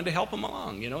to him. I wanted to help him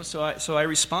along, So I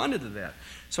responded to that.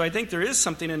 So I think there is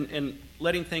something in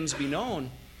letting things be known.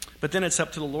 But then it's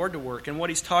up to the Lord to work. And what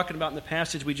he's talking about in the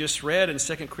passage we just read in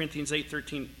 2 Corinthians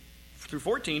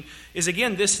 8:13-14 is,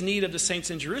 again, this need of the saints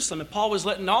in Jerusalem. And Paul was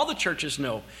letting all the churches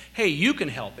know, hey, you can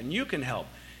help and you can help.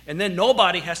 And then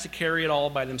nobody has to carry it all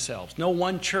by themselves. No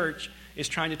one church is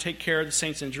trying to take care of the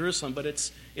saints in Jerusalem, but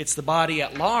it's the body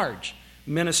at large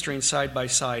ministering side by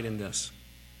side in this.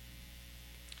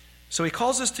 So he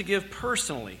calls us to give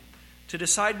personally, to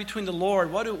decide between the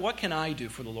Lord, what can I do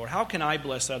for the Lord? How can I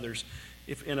bless others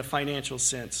if in a financial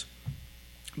sense?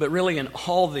 But really in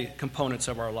all the components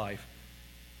of our life.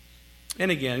 And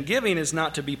again, giving is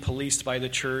not to be policed by the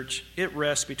church. It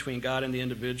rests between God and the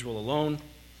individual alone.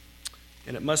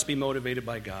 And it must be motivated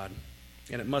by God.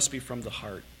 And it must be from the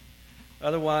heart.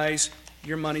 Otherwise,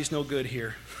 your money's no good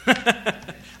here.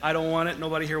 I don't want it.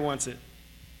 Nobody here wants it.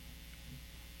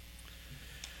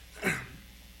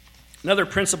 Another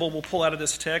principle we'll pull out of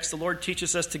this text, the Lord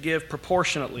teaches us to give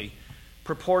proportionately.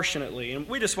 Proportionately. And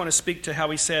we just want to speak to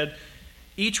how he said,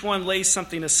 each one lays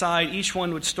something aside, each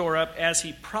one would store up as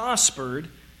he prospered.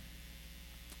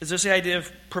 Is this the idea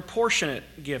of proportionate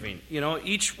giving? You know,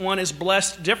 each one is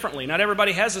blessed differently. Not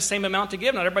everybody has the same amount to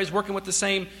give. Not everybody's working with the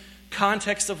same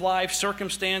context of life,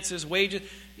 circumstances, wages,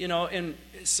 you know, and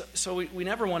so we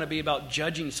never want to be about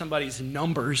judging somebody's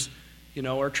numbers, you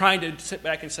know, or trying to sit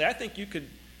back and say, I think you could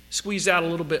squeeze out a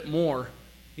little bit more.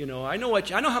 You know, I know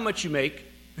how much you make.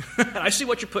 I see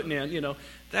what you're putting in, you know.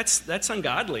 That's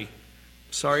ungodly.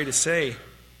 Sorry to say.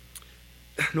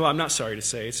 No, I'm not sorry to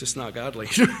say. It's just not godly.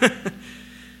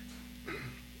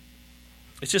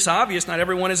 It's just obvious not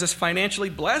everyone is as financially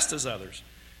blessed as others.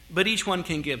 But each one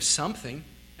can give something,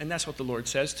 and that's what the Lord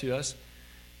says to us.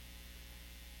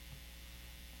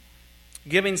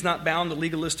 Giving's not bound to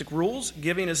legalistic rules.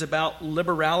 Giving is about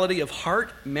liberality of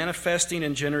heart, manifesting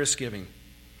in generous giving.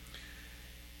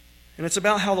 And it's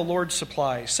about how the Lord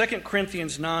supplies. 2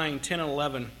 Corinthians 9, 10 and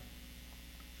 11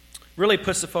 really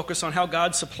puts the focus on how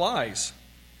God supplies.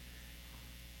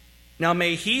 Now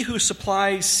may he who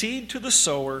supplies seed to the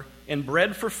sower and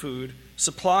bread for food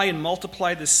supply and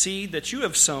multiply the seed that you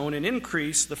have sown and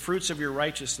increase the fruits of your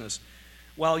righteousness,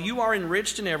 while you are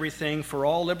enriched in everything for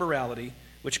all liberality,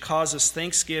 which causes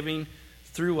thanksgiving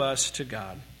through us to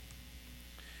God.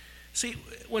 See,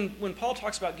 when Paul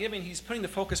talks about giving, he's putting the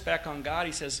focus back on God.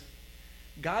 He says,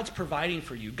 God's providing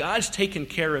for you. God's taking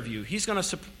care of you. He's going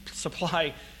to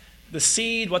supply the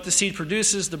seed, what the seed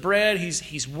produces, the bread.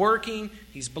 He's working.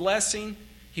 He's blessing.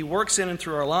 He works in and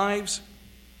through our lives.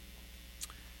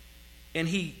 And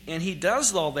he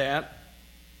does all that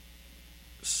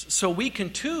so we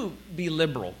can too be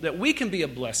liberal, that we can be a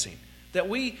blessing. That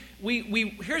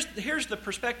here's the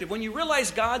perspective. When you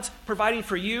realize God's providing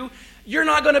for you, you're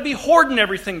not going to be hoarding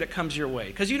everything that comes your way,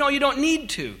 because you know you don't need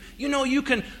to. You know you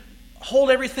can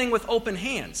hold everything with open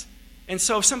hands. And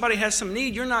so if somebody has some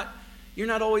need, you're not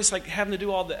always like having to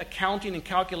do all the accounting and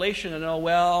calculation and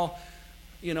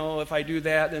if I do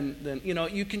that, then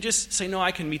you can just say, no,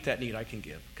 I can meet that need, I can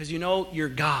give. Because you know your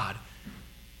God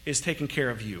is taking care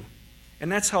of you.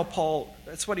 And that's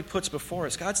what he puts before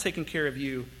us. God's taking care of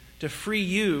you to free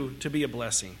you to be a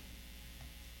blessing.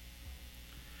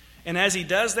 And as he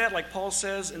does that, like Paul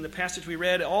says in the passage we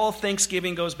read, all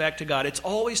thanksgiving goes back to God. It's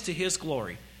always to his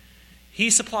glory. He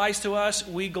supplies to us,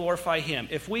 we glorify him.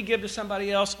 If we give to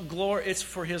somebody else, it's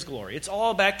for his glory. It's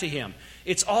all back to him.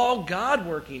 It's all God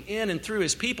working in and through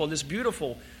his people, this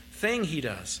beautiful thing he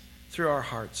does through our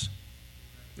hearts.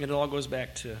 And it all goes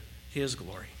back to his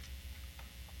glory.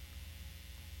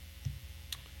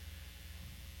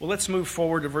 Well, let's move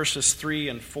forward to verses 3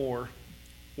 and 4,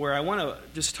 where I want to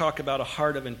just talk about a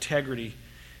heart of integrity,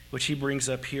 which he brings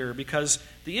up here. Because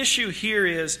the issue here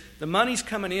is the money's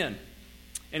coming in,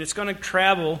 and it's going to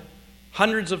travel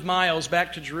hundreds of miles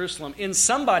back to Jerusalem in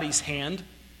somebody's hand.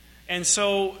 And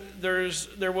so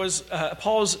there was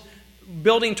Paul's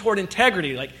building toward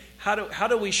integrity. Like, how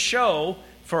do we show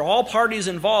for all parties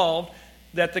involved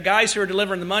that the guys who are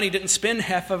delivering the money didn't spend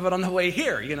half of it on the way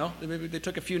here? You know, maybe they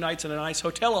took a few nights in a nice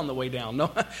hotel on the way down,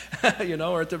 no,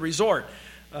 or at the resort.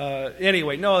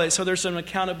 So there's some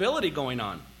accountability going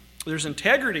on. There's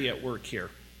integrity at work here.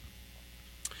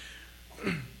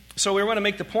 So we want to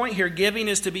make the point here, giving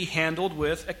is to be handled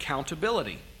with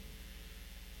accountability.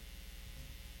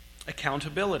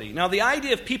 Accountability. Now, the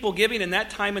idea of people giving in that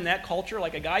time, in that culture,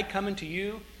 like a guy coming to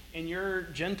you in your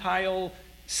Gentile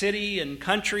city and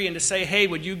country and to say, hey,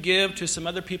 would you give to some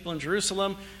other people in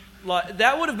Jerusalem?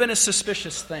 That would have been a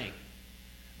suspicious thing.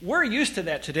 We're used to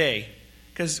that today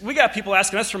because we got people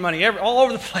asking us for money all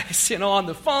over the place, on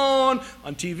the phone,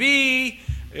 on TV,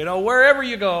 wherever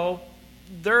you go.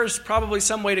 There's probably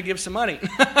some way to give some money.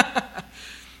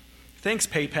 Thanks,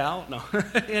 PayPal. No.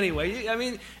 Anyway, I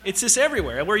mean, it's just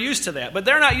everywhere. We're used to that. But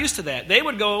they're not used to that. They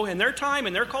would go, in their time,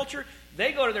 in their culture,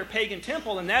 they go to their pagan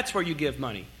temple, and that's where you give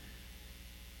money.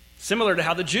 Similar to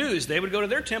how the Jews, they would go to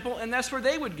their temple, and that's where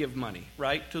they would give money,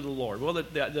 right, to the Lord. Well,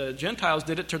 the Gentiles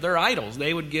did it to their idols.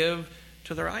 They would give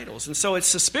to their idols. And so it's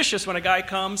suspicious when a guy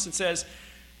comes and says,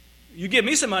 you give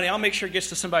me some money, I'll make sure it gets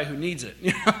to somebody who needs it.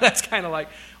 That's kind of like,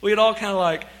 we'd all kind of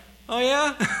like, oh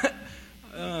yeah?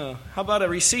 How about a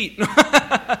receipt?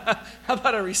 How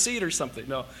about a receipt or something?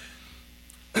 No.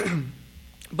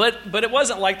 But it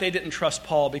wasn't like they didn't trust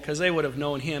Paul because they would have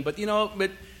known him. But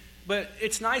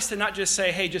it's nice to not just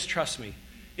say, hey, just trust me.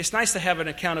 it's nice to have an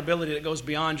accountability that goes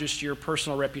beyond just your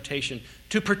personal reputation,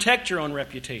 to protect your own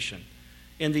reputation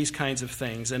in these kinds of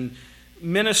things. And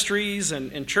ministries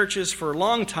and churches for a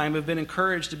long time have been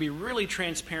encouraged to be really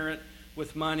transparent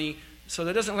with money so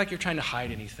that it doesn't look like you're trying to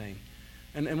hide anything.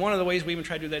 And one of the ways we even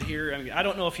try to do that here, I mean, I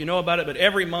don't know if you know about it, but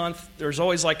every month there's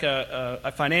always like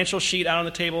a financial sheet out on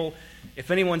the table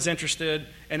if anyone's interested.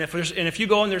 And if you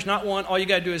go and there's not one, all you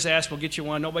got to do is ask, we'll get you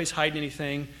one. Nobody's hiding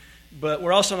anything. But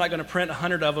we're also not going to print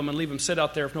 100 of them and leave them sit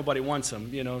out there if nobody wants them,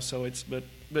 So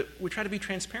but we try to be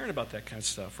transparent about that kind of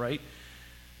stuff, right?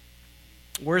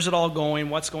 Where's it all going?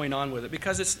 What's going on with it?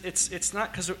 Because it's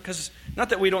not because not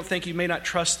that we don't think you may not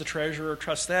trust the treasurer or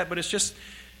trust that, but it's just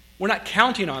we're not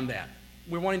counting on that.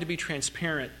 We're wanting to be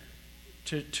transparent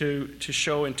to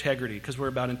show integrity because we're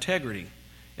about integrity,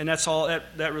 and that's all.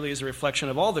 That really is a reflection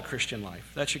of all the Christian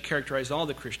life. That should characterize all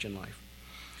the Christian life.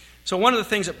 So one of the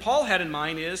things that Paul had in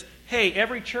mind is, hey,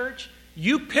 every church,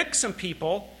 you pick some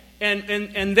people,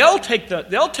 and they'll take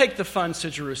the funds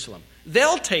to Jerusalem.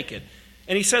 They'll take it.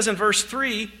 And he says in verse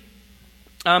 3,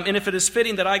 and if it is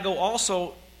fitting that I go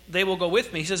also, they will go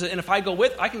with me. He says, and if I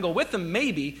can go with them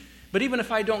maybe, but even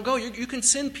if I don't go, you can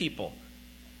send people.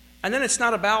 And then it's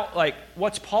not about like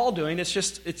what's Paul doing. It's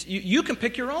just you can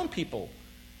pick your own people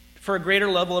for a greater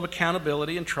level of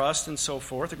accountability and trust and so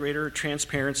forth, a greater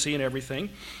transparency and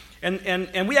everything.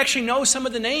 And we actually know some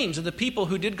of the names of the people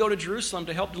who did go to Jerusalem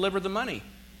to help deliver the money.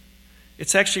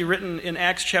 It's actually written in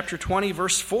Acts chapter 20,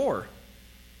 verse 4.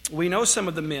 We know some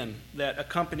of the men that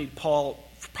accompanied Paul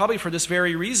probably for this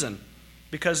very reason,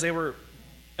 because they were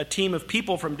a team of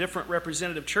people from different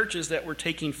representative churches that were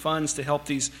taking funds to help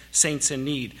these saints in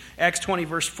need. Acts 20,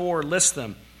 verse 4 lists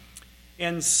them.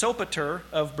 And Sopater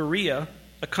of Berea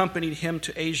accompanied him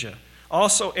to Asia.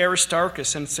 Also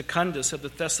Aristarchus and Secundus of the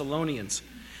Thessalonians,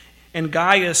 and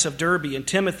Gaius of Derbe, and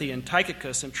Timothy, and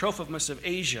Tychicus, and Trophimus of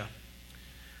Asia.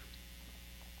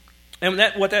 And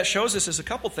what that shows us is a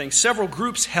couple things. Several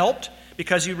groups helped,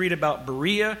 because you read about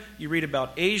Berea, you read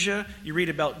about Asia, you read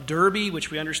about Derbe, which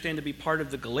we understand to be part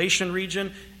of the Galatian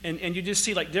region, and you just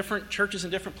see like different churches in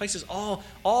different places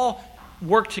all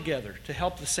work together to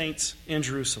help the saints in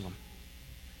Jerusalem.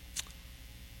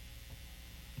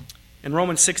 In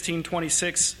Romans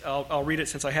 16:26, I'll read it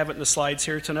since I have it in the slides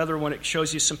here. It's another one. It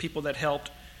shows you some people that helped.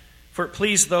 For it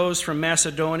pleased those from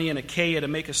Macedonia and Achaia to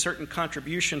make a certain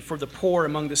contribution for the poor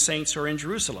among the saints who are in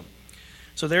Jerusalem.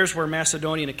 So there's where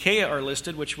Macedonia and Achaia are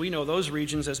listed, which we know those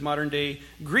regions as modern-day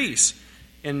Greece.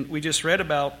 And we just read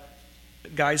about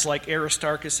guys like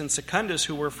Aristarchus and Secundus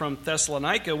who were from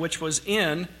Thessalonica, which was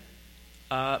in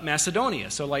Macedonia.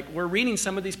 So like we're reading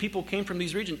some of these people came from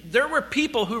these regions. There were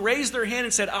people who raised their hand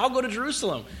and said, I'll go to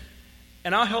Jerusalem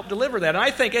and I'll help deliver that. And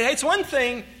I think, hey, it's one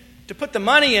thing to put the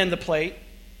money in the plate,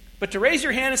 but to raise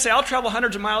your hand and say, I'll travel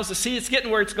hundreds of miles to see it's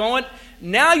getting where it's going,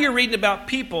 now you're reading about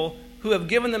people who have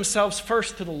given themselves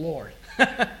first to the Lord.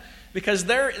 Because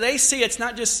they see it's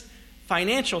not just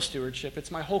financial stewardship,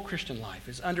 it's my whole Christian life.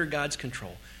 It's under God's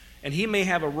control. And He may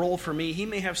have a role for me. He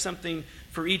may have something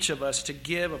for each of us to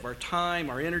give of our time,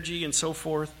 our energy, and so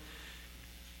forth.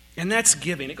 And that's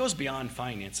giving. It goes beyond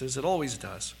finances. It always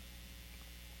does.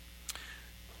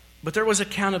 But there was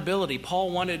accountability.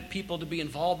 Paul wanted people to be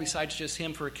involved besides just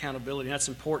him for accountability. That's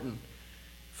important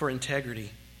for integrity.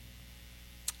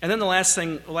 And then the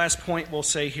last point we'll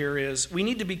say here is we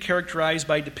need to be characterized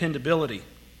by dependability,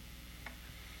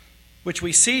 which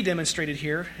we see demonstrated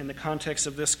here in the context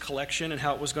of this collection and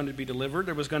how it was going to be delivered.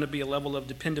 There was going to be a level of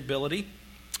dependability.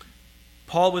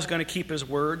 Paul was going to keep his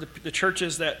word. The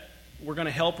churches that were going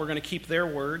to help were going to keep their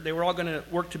word. They were all going to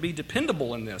work to be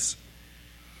dependable in this.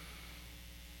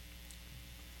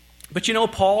 But you know,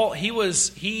 Paul,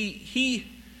 he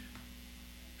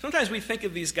sometimes we think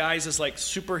of these guys as like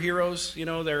superheroes. You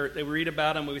know, they read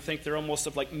about them and we think they're almost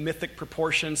of like mythic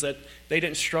proportions, that they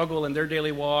didn't struggle in their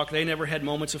daily walk. They never had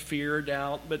moments of fear or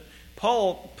doubt. But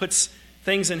Paul puts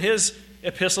things in his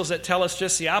epistles that tell us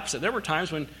just the opposite. There were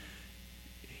times when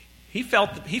he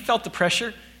felt the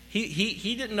pressure.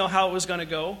 He didn't know how it was going to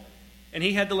go. And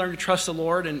he had to learn to trust the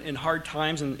Lord in hard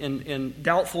times and in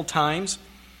doubtful times.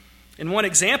 And one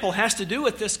example has to do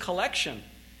with this collection.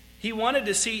 He wanted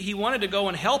to go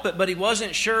and help it, but he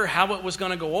wasn't sure how it was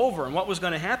going to go over and what was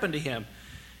going to happen to him.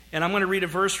 And I'm going to read a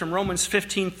verse from Romans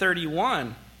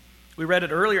 15:31. We read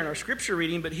it earlier in our scripture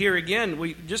reading, but here again,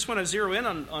 we just want to zero in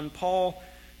on Paul.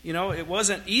 You know, it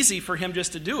wasn't easy for him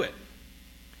just to do it.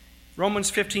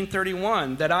 Romans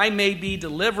 15:31, that I may be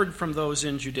delivered from those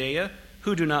in Judea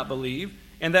who do not believe,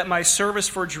 and that my service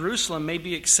for Jerusalem may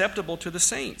be acceptable to the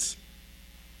saints.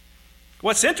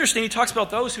 What's interesting, he talks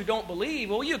about those who don't believe.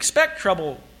 Well, you expect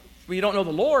trouble when you don't know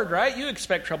the Lord, right? You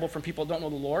expect trouble from people who don't know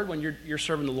the Lord when you're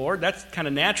serving the Lord. That's kind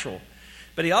of natural.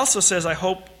 But he also says, I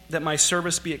hope that my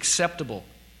service be acceptable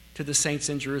to the saints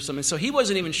in Jerusalem. And so he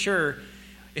wasn't even sure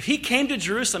if he came to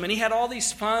Jerusalem and he had all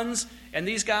these funds and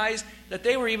these guys, that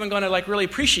they were even going to really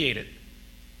appreciate it.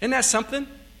 Isn't that something?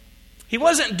 He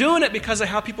wasn't doing it because of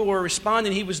how people were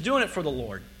responding. He was doing it for the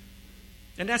Lord.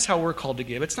 And that's how we're called to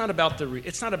give. It's not about the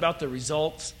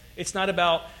results. It's not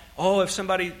about, if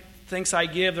somebody thinks I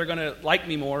give, they're going to like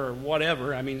me more or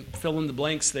whatever. I mean, fill in the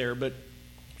blanks there. But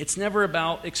it's never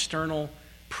about external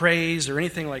praise or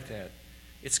anything like that.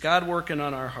 It's God working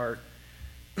on our heart.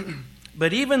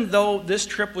 But even though this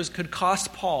trip could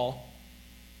cost Paul,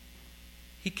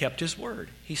 he kept his word.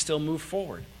 He still moved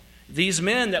forward. These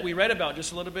men that we read about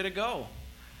just a little bit ago,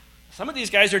 some of these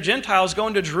guys are Gentiles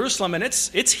going to Jerusalem, and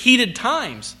it's heated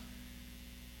times.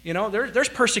 There's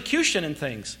persecution and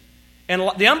things. And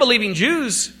the unbelieving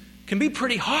Jews can be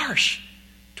pretty harsh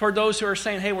toward those who are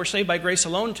saying, hey, we're saved by grace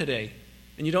alone today,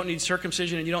 and you don't need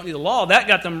circumcision and you don't need the law. That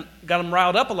got them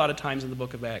riled up a lot of times in the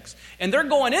book of Acts. And they're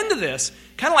going into this,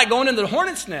 kind of like going into the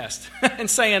hornet's nest and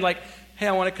saying, hey,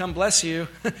 I want to come bless you.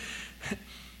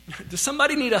 Does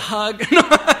somebody need a hug?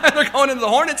 They're going into the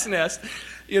hornet's nest,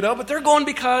 but they're going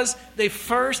because they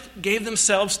first gave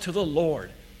themselves to the Lord.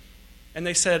 And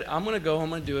they said, I'm going to go, I'm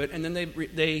going to do it. And then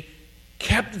they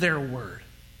kept their word.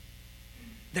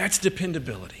 That's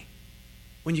dependability.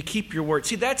 When you keep your word.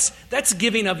 See, that's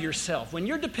giving of yourself. When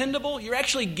you're dependable, you're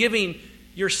actually giving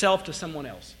yourself to someone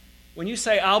else. When you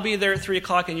say, I'll be there at 3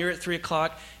 o'clock and you're at 3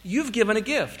 o'clock, you've given a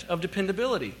gift of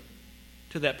dependability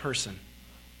to that person.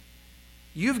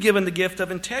 You've given the gift of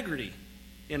integrity,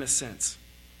 in a sense.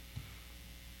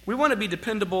 We want to be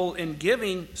dependable in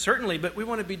giving, certainly, but we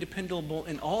want to be dependable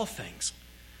in all things.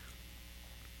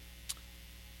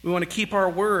 We want to keep our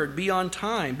word, be on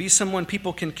time, be someone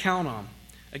people can count on.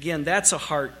 Again, that's a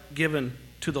heart given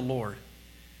to the Lord.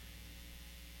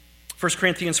 1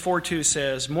 Corinthians 4:2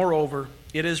 says, moreover,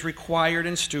 it is required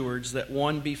in stewards that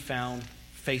one be found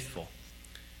faithful.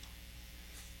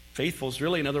 Faithful is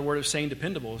really another word of saying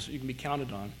dependable, so you can be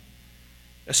counted on.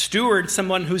 A steward,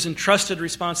 someone who's entrusted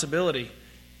responsibility.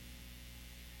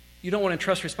 You don't want to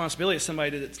entrust responsibility to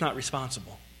somebody that's not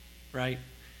responsible, right?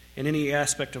 In any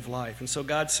aspect of life. And so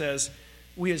God says,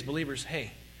 we as believers,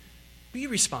 hey, be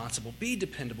responsible, be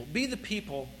dependable, be the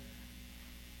people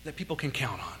that people can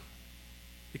count on.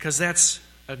 Because that's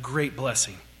a great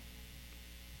blessing.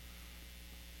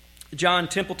 John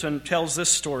Templeton tells this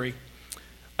story.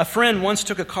 A friend once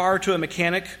took a car to a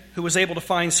mechanic who was able to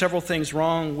find several things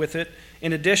wrong with it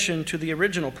in addition to the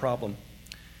original problem.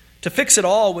 To fix it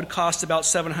all would cost about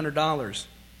 $700.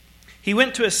 He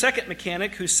went to a second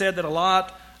mechanic who said that a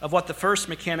lot of what the first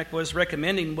mechanic was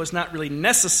recommending was not really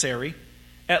necessary,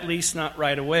 at least not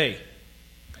right away.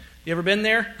 You ever been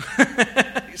there?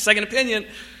 Second opinion.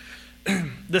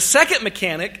 The second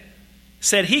mechanic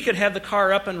said he could have the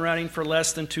car up and running for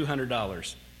less than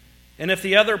 $200. And if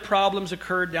the other problems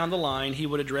occurred down the line, he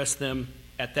would address them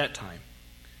at that time.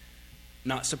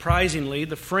 Not surprisingly,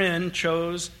 the friend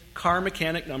chose car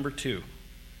mechanic number 2.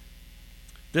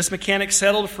 This mechanic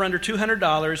settled for under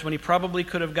 $200 when he probably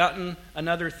could have gotten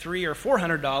another $300 or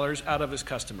 $400 out of his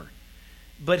customer.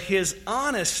 But his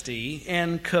honesty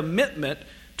and commitment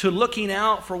to looking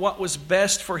out for what was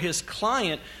best for his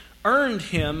client earned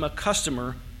him a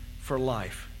customer for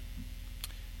life.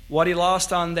 What he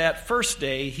lost on that first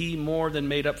day, he more than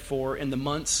made up for in the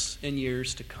months and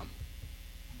years to come.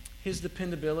 His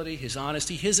dependability, his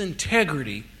honesty, his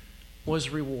integrity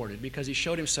was rewarded because he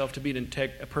showed himself to be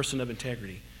a person of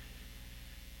integrity.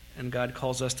 And God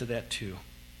calls us to that too.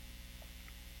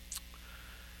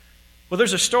 Well,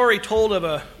 there's a story told of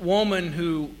a woman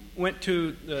who went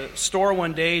to the store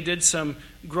one day, did some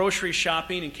grocery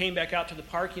shopping, and came back out to the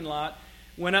parking lot,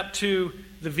 went up to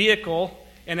the vehicle,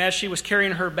 and as she was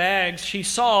carrying her bags, she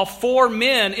saw 4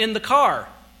 men in the car.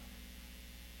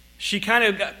 She kind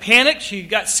of got panicked. She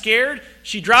got scared.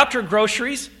 She dropped her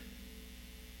groceries,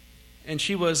 and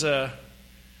she was a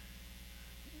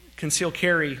concealed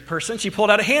carry person. She pulled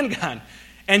out a handgun,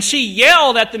 and she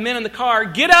yelled at the men in the car,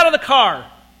 "Get out of the car!"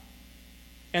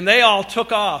 And they all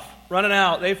took off, running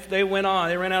out. They went on.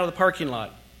 They ran out of the parking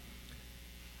lot.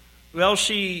 Well,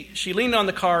 she leaned on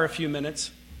the car a few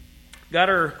minutes, got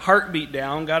her heartbeat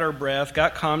down, got her breath,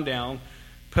 got calmed down,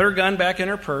 put her gun back in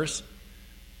her purse,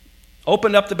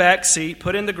 opened up the back seat,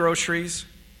 put in the groceries,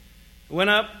 went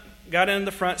up, got in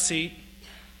the front seat,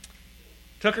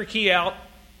 took her key out,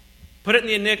 put it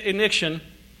in the ignition,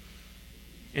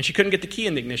 and she couldn't get the key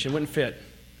in the ignition. It wouldn't fit.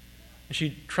 And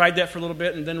she tried that for a little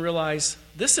bit and then realized,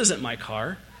 this isn't my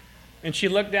car. And she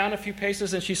looked down a few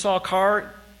paces and she saw a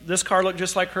car this car looked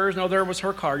just like hers. No, there was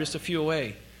her car just a few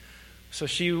away. So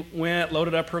she went,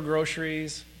 loaded up her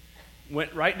groceries,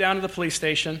 went right down to the police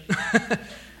station,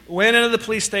 went into the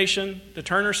police station to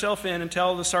turn herself in and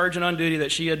tell the sergeant on duty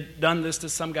that she had done this to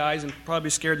some guys and probably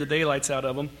scared the daylights out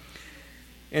of them.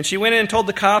 And she went in and told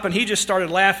the cop, and he just started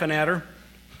laughing at her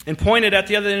and pointed at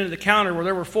the other end of the counter where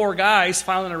there were 4 guys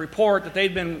filing a report that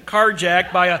they'd been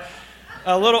carjacked by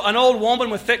an old woman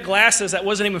with thick glasses that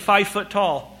wasn't even 5 foot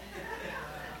tall,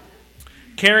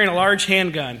 carrying a large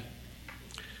handgun.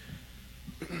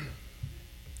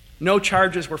 No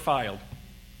charges were filed.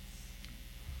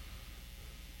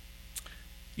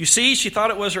 You see, she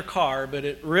thought it was her car, but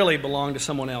it really belonged to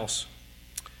someone else.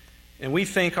 And we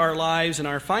think our lives and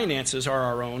our finances are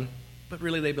our own, but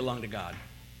really they belong to God.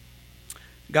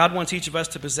 God wants each of us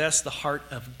to possess the heart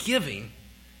of giving,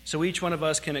 so each one of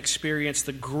us can experience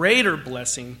the greater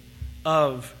blessing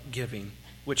of giving,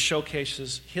 which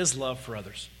showcases His love for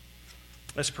others.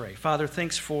 Let's pray. Father,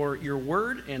 thanks for your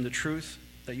word and the truth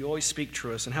that you always speak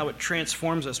to us and how it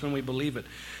transforms us when we believe it.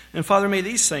 And Father, may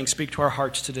these things speak to our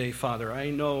hearts today, Father.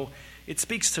 I know it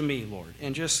speaks to me, Lord,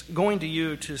 and just going to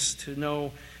you to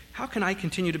know, how can I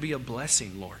continue to be a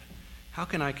blessing, Lord? How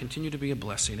can I continue to be a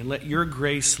blessing and let your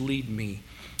grace lead me?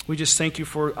 We just thank you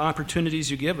for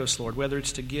opportunities you give us, Lord, whether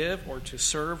it's to give or to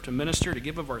serve, to minister, to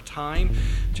give of our time,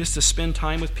 just to spend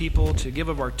time with people, to give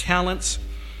of our talents.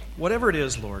 Whatever it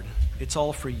is, Lord, it's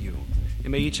all for you.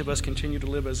 And may each of us continue to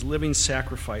live as living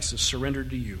sacrifices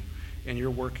surrendered to you, and you're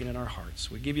working in our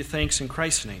hearts. We give you thanks in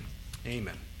Christ's name.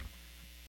 Amen.